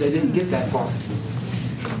believe they didn't get that far.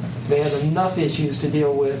 They had enough issues to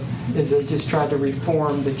deal with as they just tried to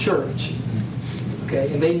reform the church. Okay,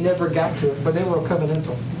 and they never got to it, but they were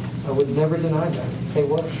covenantal. I would never deny that. They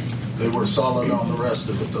were. They were solid on the rest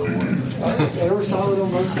of it, though, weren't they? They were solid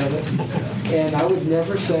on most of it. And I would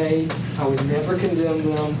never condemn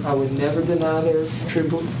them. I would never deny their true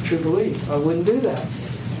belief. I wouldn't do that.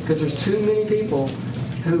 Because there's too many people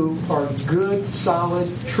who are good, solid,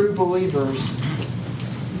 true believers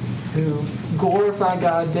who glorify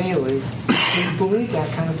God daily who believe that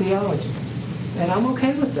kind of theology. And I'm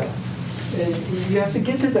okay with that. And you have to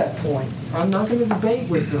get to that point. I'm not going to debate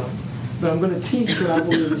with them. But I'm going to teach what I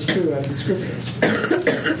believe is true out of the Scriptures.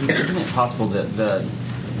 Isn't it possible that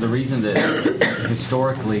the reason that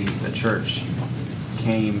historically the church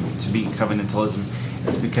came to be covenantalism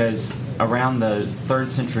is because around the 3rd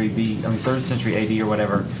century AD or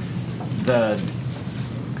whatever,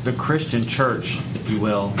 the Christian church, if you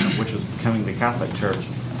will, which was becoming the Catholic Church,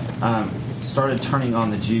 started turning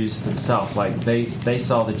on the Jews themselves. Like they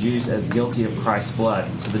saw the Jews as guilty of Christ's blood,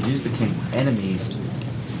 so the Jews became enemies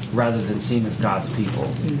rather than seen as God's people.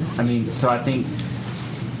 Mm-hmm. I mean, so I think,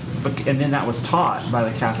 and then that was taught by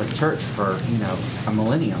the Catholic Church for, a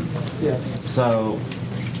millennium. Yes. So,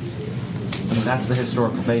 I mean, that's the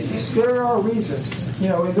historical basis. There are reasons,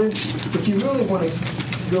 and then if you really want to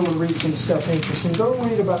go and read some stuff interesting, go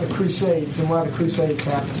read about the Crusades and why the Crusades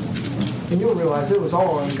happened. And you'll realize it was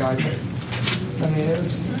all ungodly.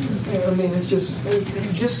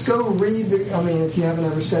 Just go read if you haven't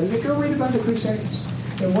ever studied it, go read about the Crusades.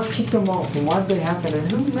 And what kicked them off, and why did they happen,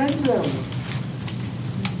 and who led them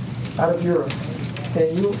out of Europe?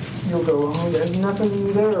 And you'll go, oh, there's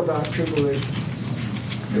nothing there about true belief.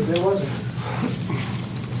 Because there wasn't.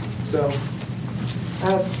 So,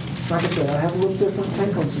 like I said, I have a little different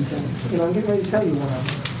take on some things. I'm getting ready to tell you one of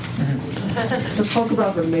them. Let's talk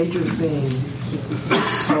about the major theme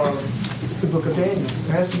of the book of Daniel.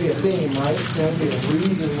 There has to be a theme, right? There has to be a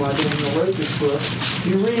reason why Daniel wrote this book. If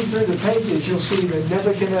you read through the pages, you'll see that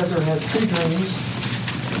Nebuchadnezzar has two dreams,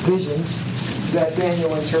 visions, that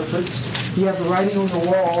Daniel interprets. You have the writing on the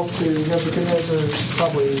wall to Nebuchadnezzar's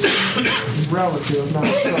probably relative, not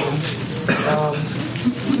son.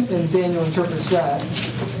 And Daniel interprets that.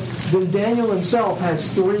 Then Daniel himself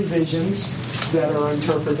has three visions that are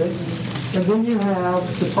interpreted. And then you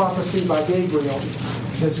have the prophecy by Gabriel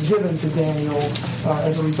that's given to Daniel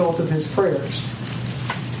as a result of his prayers.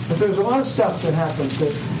 And so there's a lot of stuff that happens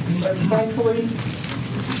that, thankfully,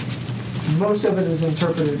 most of it is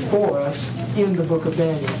interpreted for us in the book of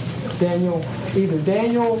Daniel. Either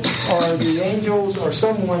Daniel or the angels or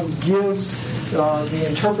someone gives the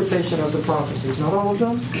interpretation of the prophecies. Not all of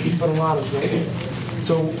them, but a lot of them.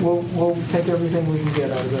 So we'll take everything we can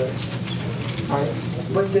get out of this. All right?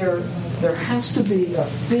 But there has to be a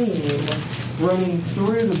theme running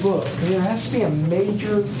through the book. And there has to be a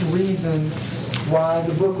major reason why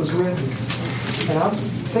the book was written. And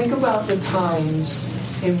think about the times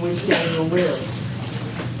in which Daniel lived.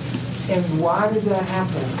 And why did that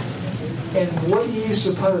happen? And what do you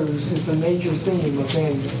suppose is the major theme of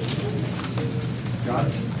Daniel?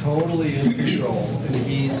 God's totally in control, and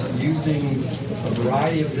He's using a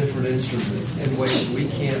variety of different instruments in ways we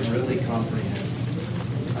can't really comprehend.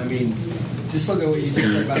 I mean, just look at what you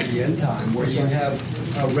just said about the end time, where you have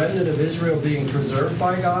a remnant of Israel being preserved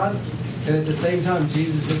by God, and at the same time,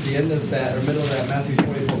 Jesus at the end of that, or middle of that Matthew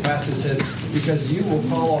 24 passage says, because you will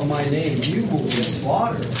call on my name, you will be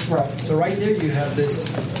slaughtered. Right. So right there you have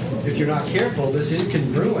this, if you're not careful, this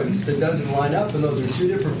incongruence that doesn't line up, and those are two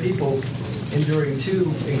different peoples enduring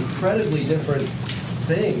two incredibly different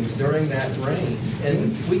things during that reign.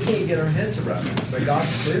 And we can't get our heads around it, but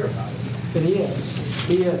God's clear about it. But He is.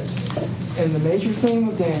 He is. And the major theme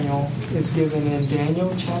of Daniel is given in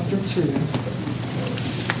Daniel chapter 2,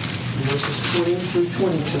 verses 20 through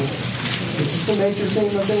 22. This is the major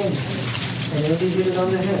theme of Daniel. And Andy hit it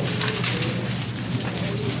on the head.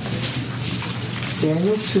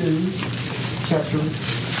 Daniel 2,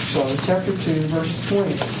 chapter 2, verse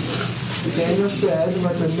 20. Daniel said,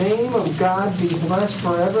 let the name of God be blessed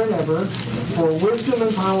forever and ever, for wisdom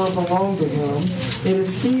and power belong to Him. It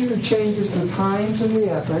is He who changes the times and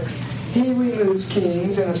the epochs. He removes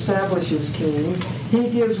kings and establishes kings.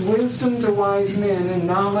 He gives wisdom to wise men and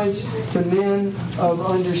knowledge to men of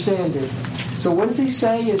understanding. So what does he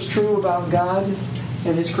say is true about God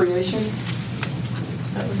and His creation?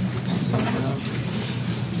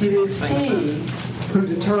 It is He who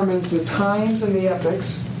determines the times and the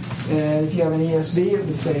epochs. And if you have an ESV, it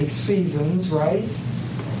would say seasons, right?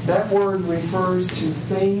 That word refers to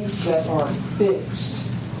things that are fixed.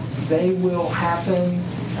 They will happen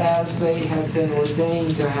as they have been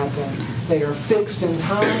ordained to happen. They are fixed in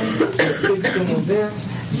time, they're fixed in event.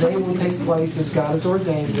 They will take place as God has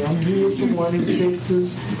ordained them. He is the one who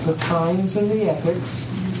fixes the times and the epochs.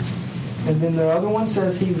 And then the other one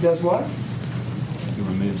says He does what? He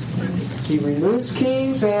removes kings. He removes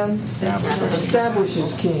kings and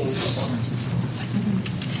establishes kings.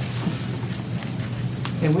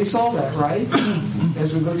 And we saw that, right?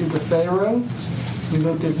 As we looked at the Pharaoh, we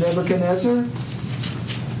looked at Nebuchadnezzar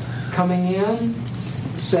coming in,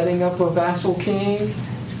 setting up a vassal king,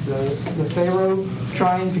 the Pharaoh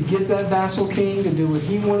trying to get that vassal king to do what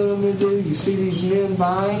he wanted them to do. You see these men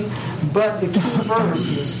vying. But the key verse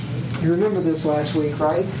is, you remember this last week,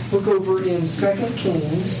 right? Look over in 2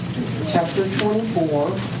 Kings chapter 24.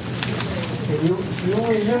 And you'll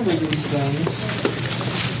remember these things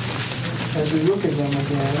as we look at them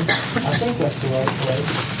again. I think that's the right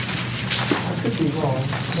place. I could be wrong.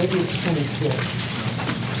 Maybe it's 26.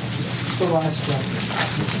 It's the last chapter.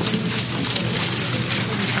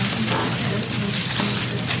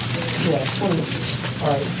 Yeah, it's 20. All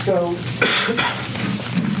right, so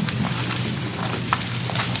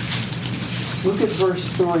look at verse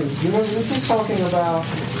 3. You remember, this is talking about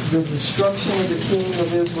the destruction of the king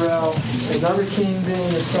of Israel, another king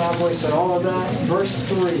being established, and all of that. Verse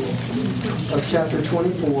 3 of chapter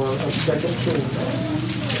 24 of 2 Kings.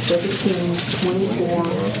 2 Kings 24,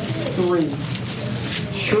 3.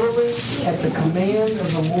 Surely at the command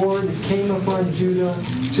of the Lord it came upon Judah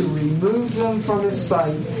to remove them from his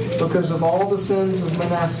sight because of all the sins of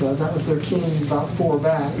Manasseh, that was their king about 4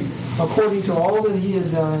 back, according to all that he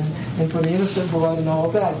had done, and for the innocent blood and all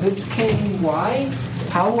of that. This came, why?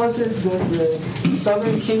 How was it that the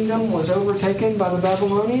southern kingdom was overtaken by the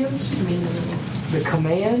Babylonians? I mean, the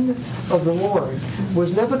command of the Lord.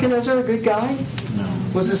 Was Nebuchadnezzar a good guy? No.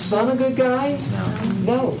 Was his son a good guy?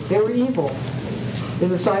 No. They were evil in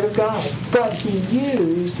the sight of God. But he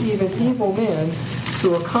used even evil men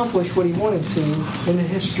to accomplish what he wanted to in the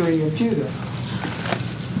history of Judah.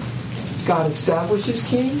 God establishes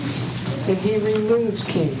kings, and he removes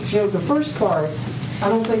kings. The first part, I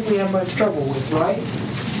don't think we have much trouble with, right?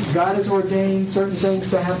 God has ordained certain things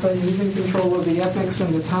to happen. He's in control of the epochs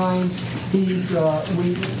and the times. He's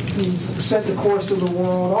set the course of the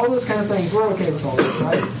world. All those kind of things. We're okay with all that,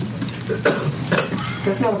 right?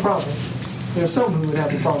 That's not a problem. There are some who would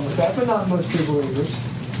have a problem with that, but not most true believers.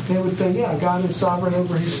 They would say, yeah, God is sovereign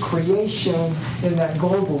over his creation in that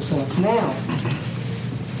global sense. Now,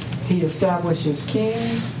 he establishes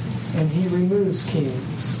kings and he removes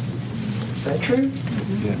kings. Is that true?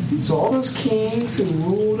 Yes. So all those kings who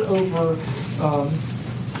ruled over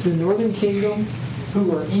the northern kingdom, who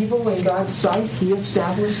were evil in God's sight, he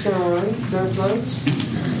established their thrones.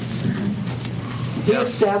 He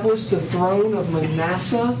established the throne of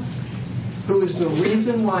Manasseh, who is the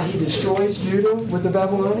reason why he destroys Judah with the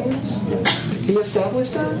Babylonians. He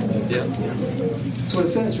established that? Yeah. That's what it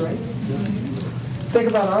says, right? Think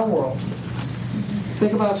about our world.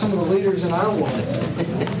 Think about some of the leaders in our world.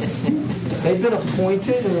 They've been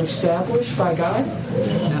appointed and established by God.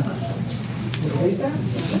 You believe that?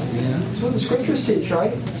 That's what the scriptures teach,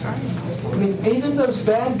 right? I mean, even those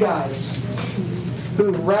bad guys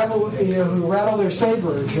who rattle their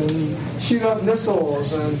sabers and shoot up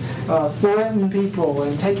missiles and threaten people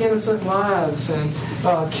and take innocent lives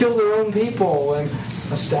and kill their own people and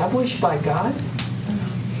established by God?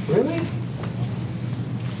 Really?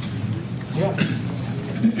 Yeah.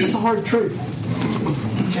 It's a hard truth.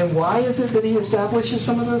 And why is it that he establishes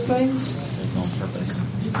some of those things? His own purpose.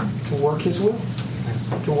 To work his will.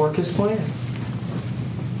 To work his plan.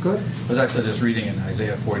 Good. I was actually just reading in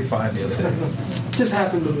Isaiah 45 the other day. Just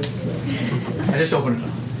happened to me. I just opened it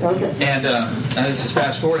up. Okay. And this is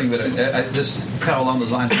fast forwarding, but I just kind of along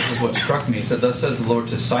those lines, this is what struck me. He said, "Thus says the Lord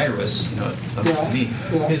to Cyrus,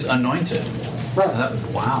 his anointed." Right.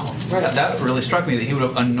 Wow. Right. That really struck me, that he would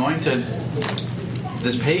have anointed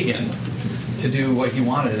this pagan to do what he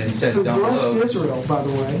wanted. And he said, Who down blessed below, Israel, by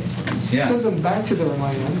the way. Yeah. Sent them back to their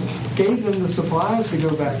land. Gave them the supplies to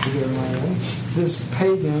go back to their land. This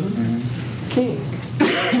pagan king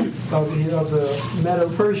of the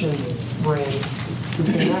Medo-Persian reign who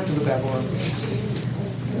came after the Babylonians.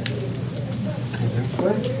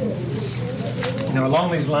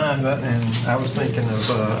 Along these lines, and I was thinking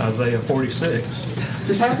of Isaiah 46.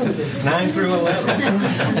 Just happened to be. 9 through 11.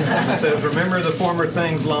 It says, "Remember the former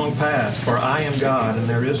things long past, for I am God and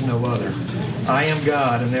there is no other. I am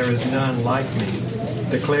God and there is none like me,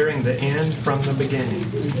 declaring the end from the beginning,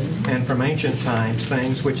 and from ancient times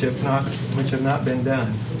things which have not been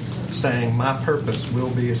done, saying, my purpose will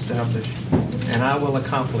be established, and I will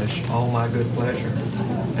accomplish all my good pleasure."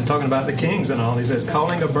 And talking about the kings and all, he says,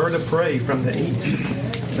 "Calling a bird of prey from the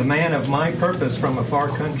east, the man of my purpose from a far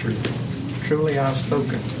country. Truly I have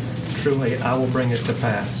spoken, truly I will bring it to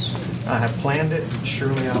pass. I have planned it,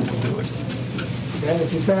 surely I will do it." And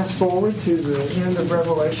if you fast forward to the end of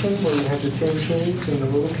Revelation, where you have the 10 kings and the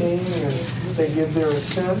little king, and they give their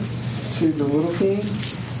assent to the little king,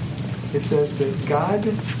 it says that God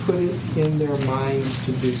put it in their minds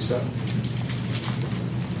to do so.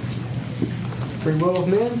 Free will of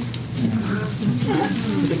men?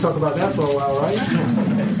 We could talk about that for a while, right?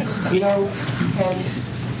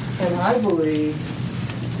 And I believe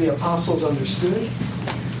the apostles understood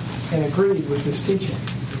and agreed with this teaching.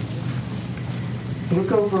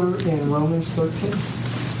 Look over in Romans 13.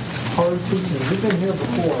 Hard teaching. We've been here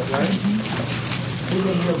before, right? We've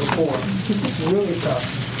been here before. This is really tough.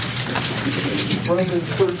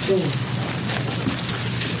 Romans 13.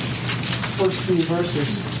 First 3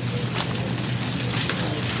 verses.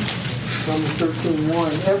 Romans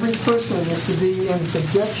 13:1. Every person is to be in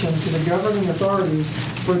subjection to the governing authorities,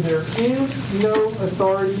 for there is no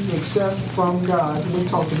authority except from God. We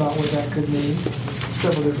talked about what that could mean.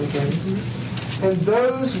 Several different things. And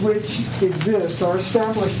those which exist are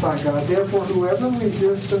established by God. Therefore, whoever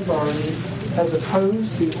resists authority has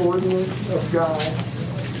opposed the ordinance of God,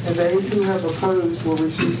 and they who have opposed will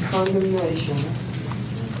receive condemnation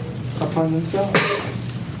upon themselves.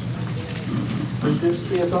 Resist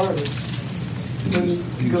the authorities.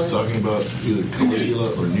 He was talking about either Caligula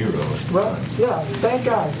or Nero. Well, yeah, bad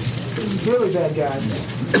guys, really bad guys,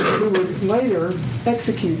 who would later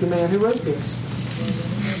execute the man who wrote this.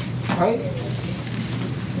 Right?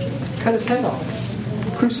 Cut his head off.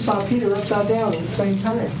 Crucify Peter upside down at the same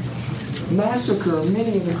time. Massacre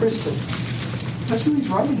many of the Christians. That's who he's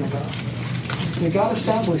writing about. And God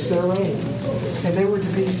established their reign, and they were to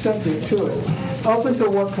be subject to it. Up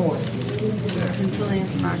until what point? Until they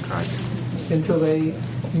answer by Christ. Until they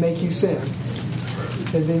make you sin.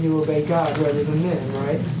 and then you obey God rather than men,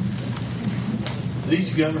 right?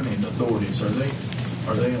 These governing authorities, are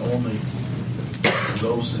they only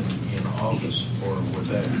those in office, or would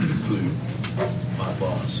that include my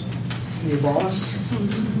boss? Your boss?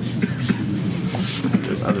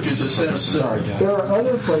 Because it says sorry. There are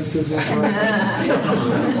other places in Corinthians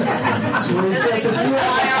where it says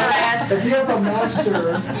if you have a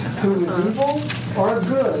master who is evil or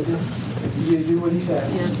good, you do what he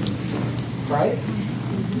says. Right?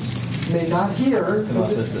 May not here.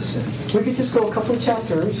 We could just go a couple of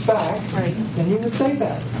chapters back, and he would say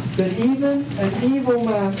that even an evil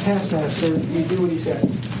taskmaster, you do what he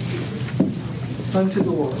says unto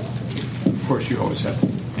the Lord. Of course, you always have,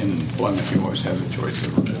 in employment, you always have the choice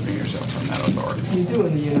of removing yourself from that authority. You do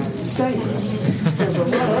in the United States. There's a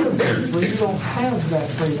lot of other places where you don't have that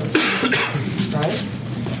freedom, right?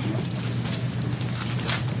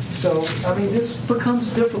 So, I mean, this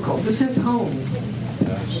becomes difficult. This hits home.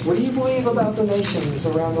 What do you believe about the nations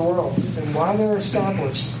around the world and why they're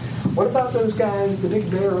established? What about those guys, the big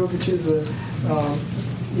bear over to the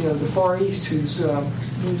Far East, who's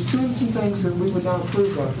doing some things that we would not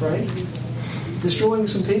approve of, right? Destroying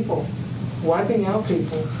some people, wiping out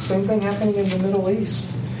people. Same thing happening in the Middle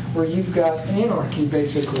East, where you've got anarchy,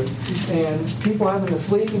 basically, and people having to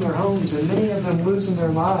flee from their homes, and many of them losing their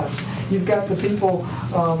lives. You've got the people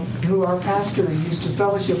who our pastor used to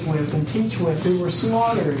fellowship with and teach with, who were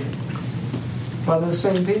slaughtered by those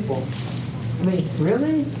same people. I mean,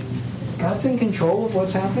 really? God's in control of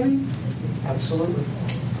what's happening? Absolutely.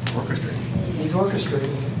 He's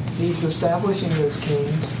orchestrating it. He's establishing those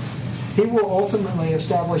kings. He will ultimately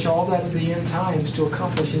establish all that at the end times to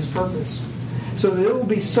accomplish his purpose. So that it will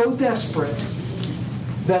be so desperate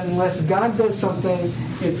that unless God does something,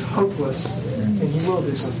 it's hopeless. And he will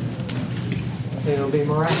do something. And it'll be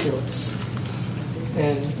miraculous.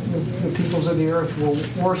 And the peoples of the earth will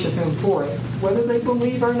worship him for it. Whether they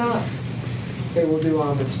believe or not, they will do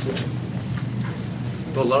homage to him.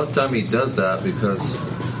 Well, a lot of time he does that because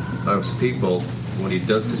of people, when he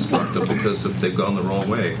does destruct them, because if they've gone the wrong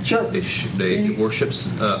way. Sure. They worship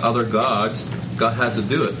other gods. God has to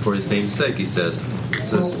do it for his name's sake, he says. He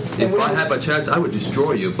says, if I had my chance, I would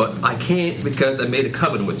destroy you, but I can't because I made a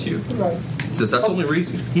covenant with you. Right. He says that's the only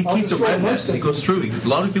reason. He keeps a remnant. He goes through. A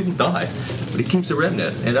lot of people die, but he keeps a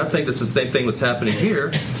remnant. And I think that's the same thing that's happening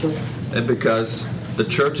here. And because the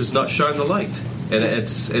church is not shining the light. And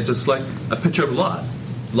it's just like a picture of Lot.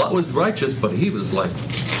 Lot was righteous, but he was not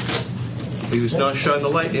shining the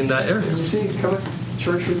light in that area. You see,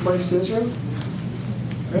 church replaced Israel?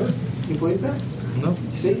 Really? You believe that? No.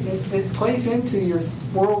 You see, it plays into your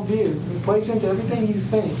worldview. It plays into everything you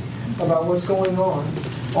think about what's going on.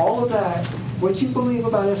 All of that, what you believe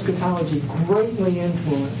about eschatology, greatly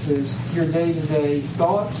influences your day-to-day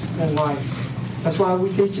thoughts and life. That's why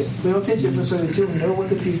we teach it. We don't teach it so that you'll know what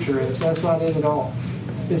the future is. That's not it at all.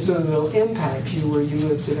 It's so that it'll impact you where you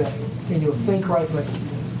live today, and you'll think rightly.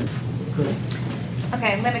 Good.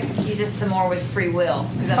 Okay, I'm going to confuse this some more with free will.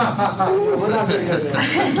 We're not going to do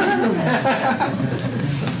that.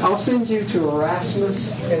 I'll send you to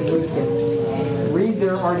Erasmus and Luther. Read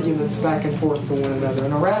their arguments back and forth to one another.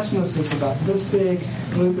 And Erasmus is about this big,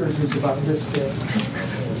 Luther's is about this big.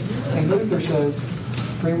 And Luther says,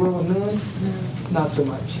 free will of men? Not so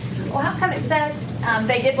much. Well, how come it says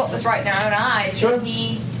they did what was right in their own eyes, Sure. and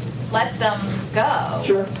he let them go?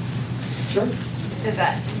 Sure. Does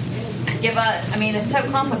that give a... I mean, it's so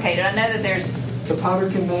complicated. I know that there's... The potter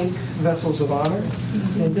can make vessels of honor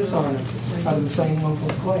and dishonor out of the same lump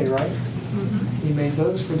of clay, right? Mm-hmm. He made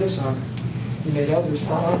those for dishonor. He made others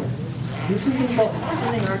for honor. He's in control.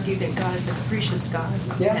 And they argue that God is a capricious God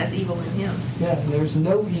and has evil in him. Yeah, there's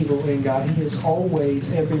no evil in God. He is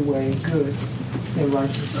always, every way, good and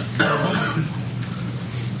righteous. I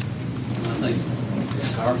think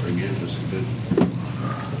MacArthur gives us a good...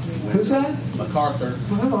 Who's that? MacArthur.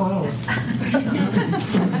 Oh.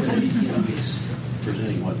 He's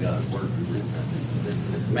presenting what God's Word presents. I think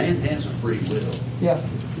that man has a free will. Yeah.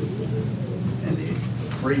 And the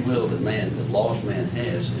free will that lost man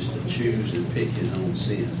has is to choose and pick his own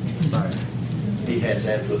sin. Right. He has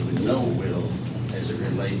absolutely no will as it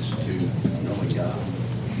relates to knowing God.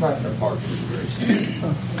 Right. Apart from His grace.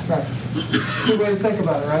 Right. Good way to think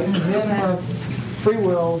about it, right? Men have free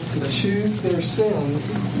will to choose their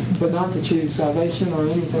sins, but not to choose salvation or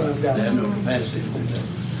anything of God. They have no capacity to do that.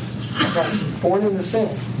 Right. Born into sin.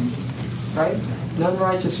 Right? None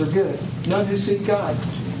righteous or good. None who seek God.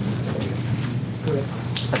 Good.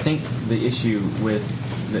 I think the issue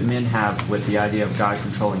that men have with the idea of God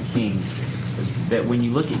controlling kings is that when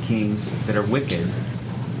you look at kings that are wicked,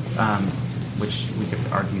 which we could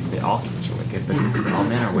argue that all kings are wicked, wicked, because all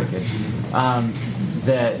men are wicked.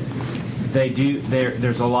 That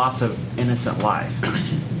there's a loss of innocent life.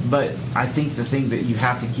 But I think the thing that you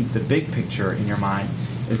have to keep the big picture in your mind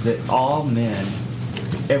is that all men,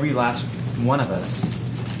 every last one of us,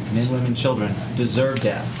 men, women, children, deserve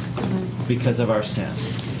death because of our sin.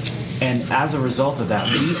 And as a result of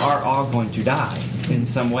that, we are all going to die in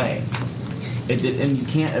some way. And you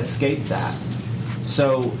can't escape that.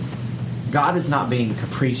 So God is not being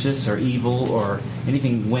capricious or evil or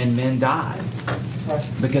anything when men die.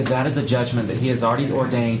 Because that is a judgment that He has already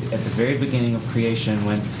ordained at the very beginning of creation.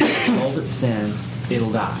 When the soul that sins,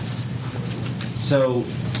 it'll die. So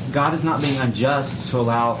God is not being unjust to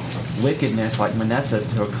allow wickedness like Manasseh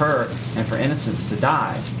to occur and for innocents to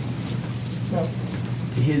die.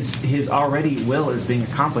 His already will is being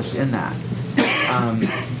accomplished in that.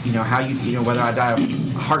 Whether I die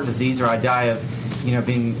of heart disease or I die of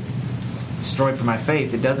being destroyed for my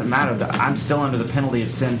faith, it doesn't matter. I'm still under the penalty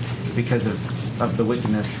of sin because of the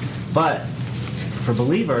wickedness. But for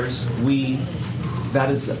believers, that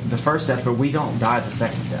is the first death, but we don't die the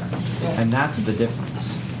second death. And that's the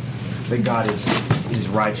difference. That God is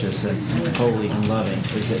righteous and holy and loving,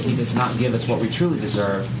 is that He does not give us what we truly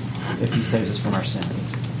deserve if He saves us from our sin.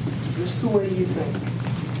 Is this the way you think?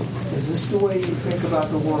 Is this the way you think about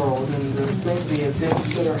the world and the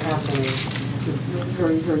events that are happening?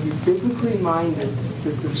 Are you biblically minded?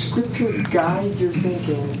 Does the Scripture guide your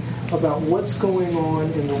thinking about what's going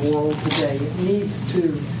on in the world today?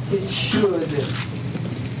 It should.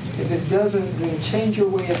 If it doesn't, then change your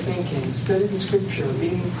way of thinking. Study the Scripture.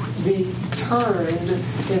 Be turned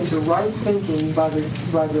into right thinking by the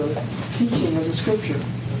teaching of the Scripture.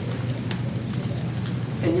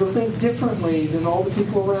 And you'll think differently than all the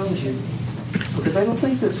people around you. Because they don't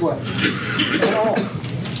think this way. At all.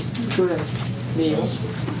 Go ahead, Neil. I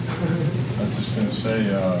was just going to say,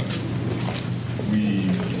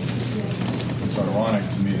 it's ironic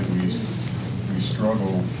to me that we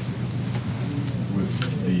struggle with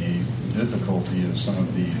the difficulty of some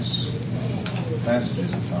of these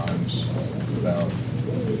passages at times about,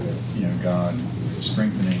 God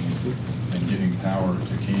strengthening and giving power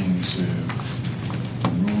to kings and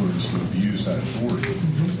rulers who abuse that authority.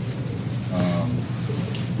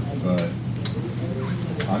 But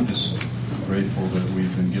I'm just grateful that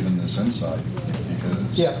we've been given this insight,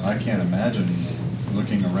 because I can't imagine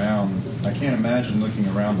looking around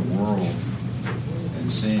the world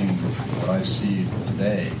and seeing what I see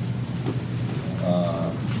today,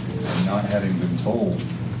 and not having been told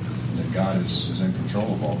that God is in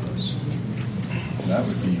control of all this. That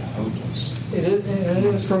would be hopeless. It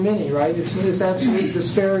is for many, right? It's absolute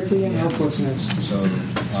disparity and helplessness.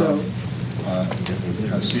 So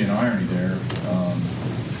I see an irony there.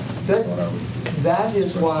 That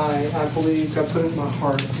is why I believe I put it in my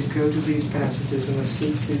heart to go to these passages and let's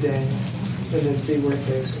teach through Daniel and then see where it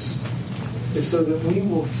takes us. It's so that we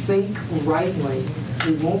will think rightly.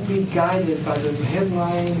 We won't be guided by the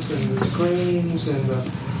headlines and the screams and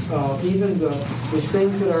even the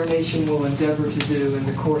things that our nation will endeavor to do in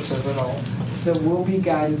the course of it all. That we'll be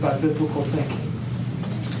guided by biblical thinking.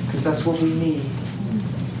 Because that's what we need.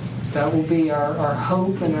 That will be our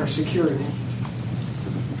hope and our security.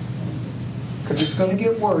 Because it's going to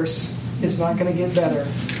get worse. It's not going to get better.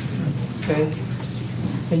 Okay?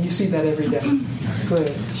 And you see that every day. Go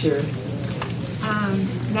ahead, Sherry.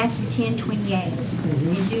 Matthew 10:28.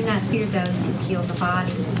 And do not fear those who kill the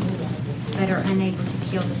body, but are unable to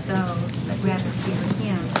kill the soul, but rather fear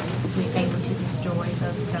Him who is able to destroy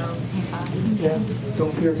both soul and body. Yeah,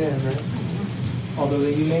 don't fear him, right? Although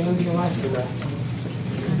you may lose your life for that.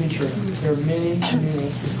 Be true. There are many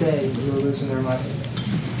today who are losing their life.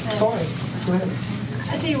 Sorry. Go ahead.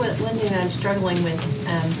 I tell you what, one thing that I'm struggling with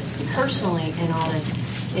personally in all this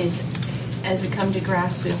is, as we come to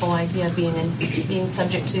grasp the whole idea of being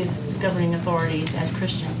subject to governing authorities as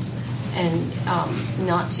Christians, and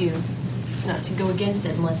not to go against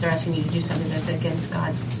it unless they're asking you to do something that's against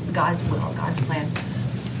God's will, God's plan.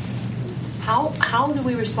 How do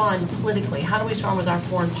we respond politically? How do we respond with our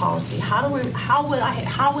foreign policy? What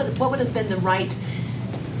would have been the right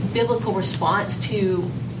biblical response to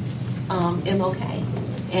MLK?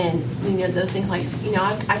 And those things like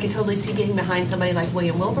I could totally see getting behind somebody like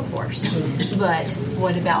William Wilberforce, but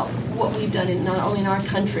what about what we've done not only in our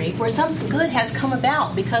country, where some good has come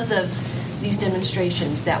about because of these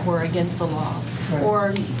demonstrations that were against the law,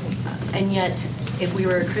 right. And yet if we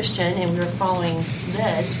were a Christian and we were following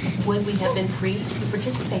this, would we have been free to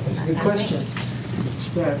participate in that? That's a good question.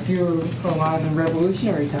 that if you were alive in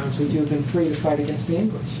revolutionary times, would you have been free to fight against the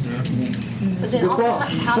English? But then also,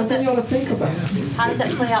 how does something that, you ought to think about. How does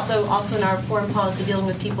that play out, though, also in our foreign policy dealing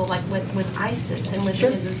with people like with ISIS and with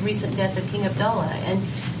the recent death of King Abdullah and,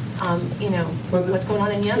 what's going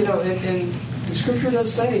on in Yemen? And the scripture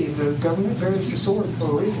does say the government bears the sword for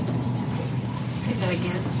a reason. Say that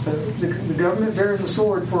again. So the government bears a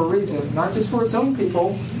sword for a reason, not just for its own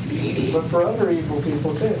people, but for other evil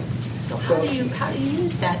people too. So how do you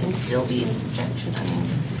use that and still be in subjection? I mean,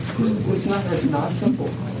 it's not simple.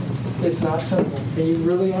 It's not simple, and you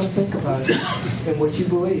really ought to think about it and what you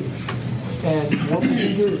believe and what will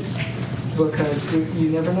you do, because you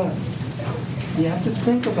never know. You have to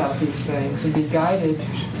think about these things and be guided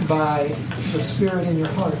by the Spirit in your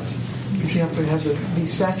heart. You have to be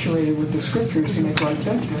saturated with the Scriptures to make right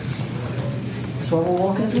judgments. That's why we're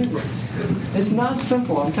walking through this. It's not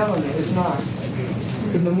simple, I'm telling you, it's not.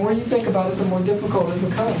 And the more you think about it, the more difficult it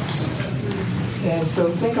becomes. And so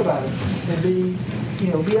think about it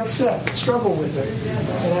and be upset, struggle with it,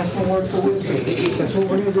 and ask the Lord for wisdom. That's what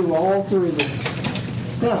we're going to do all through this.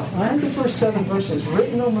 Now, I have the first 7 verses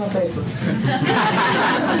written on my paper.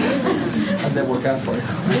 How'd that work out for you?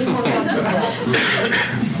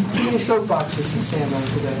 Too many soapboxes to stand on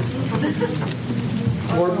today.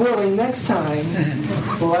 Lord willing, next time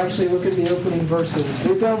we'll actually look at the opening verses.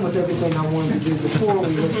 We're done with everything I wanted to do before we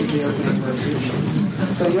looked at the opening verses.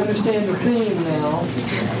 So you understand the theme now.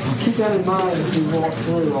 Keep that in mind as we walk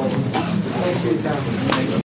through all of this. Thanks for your time.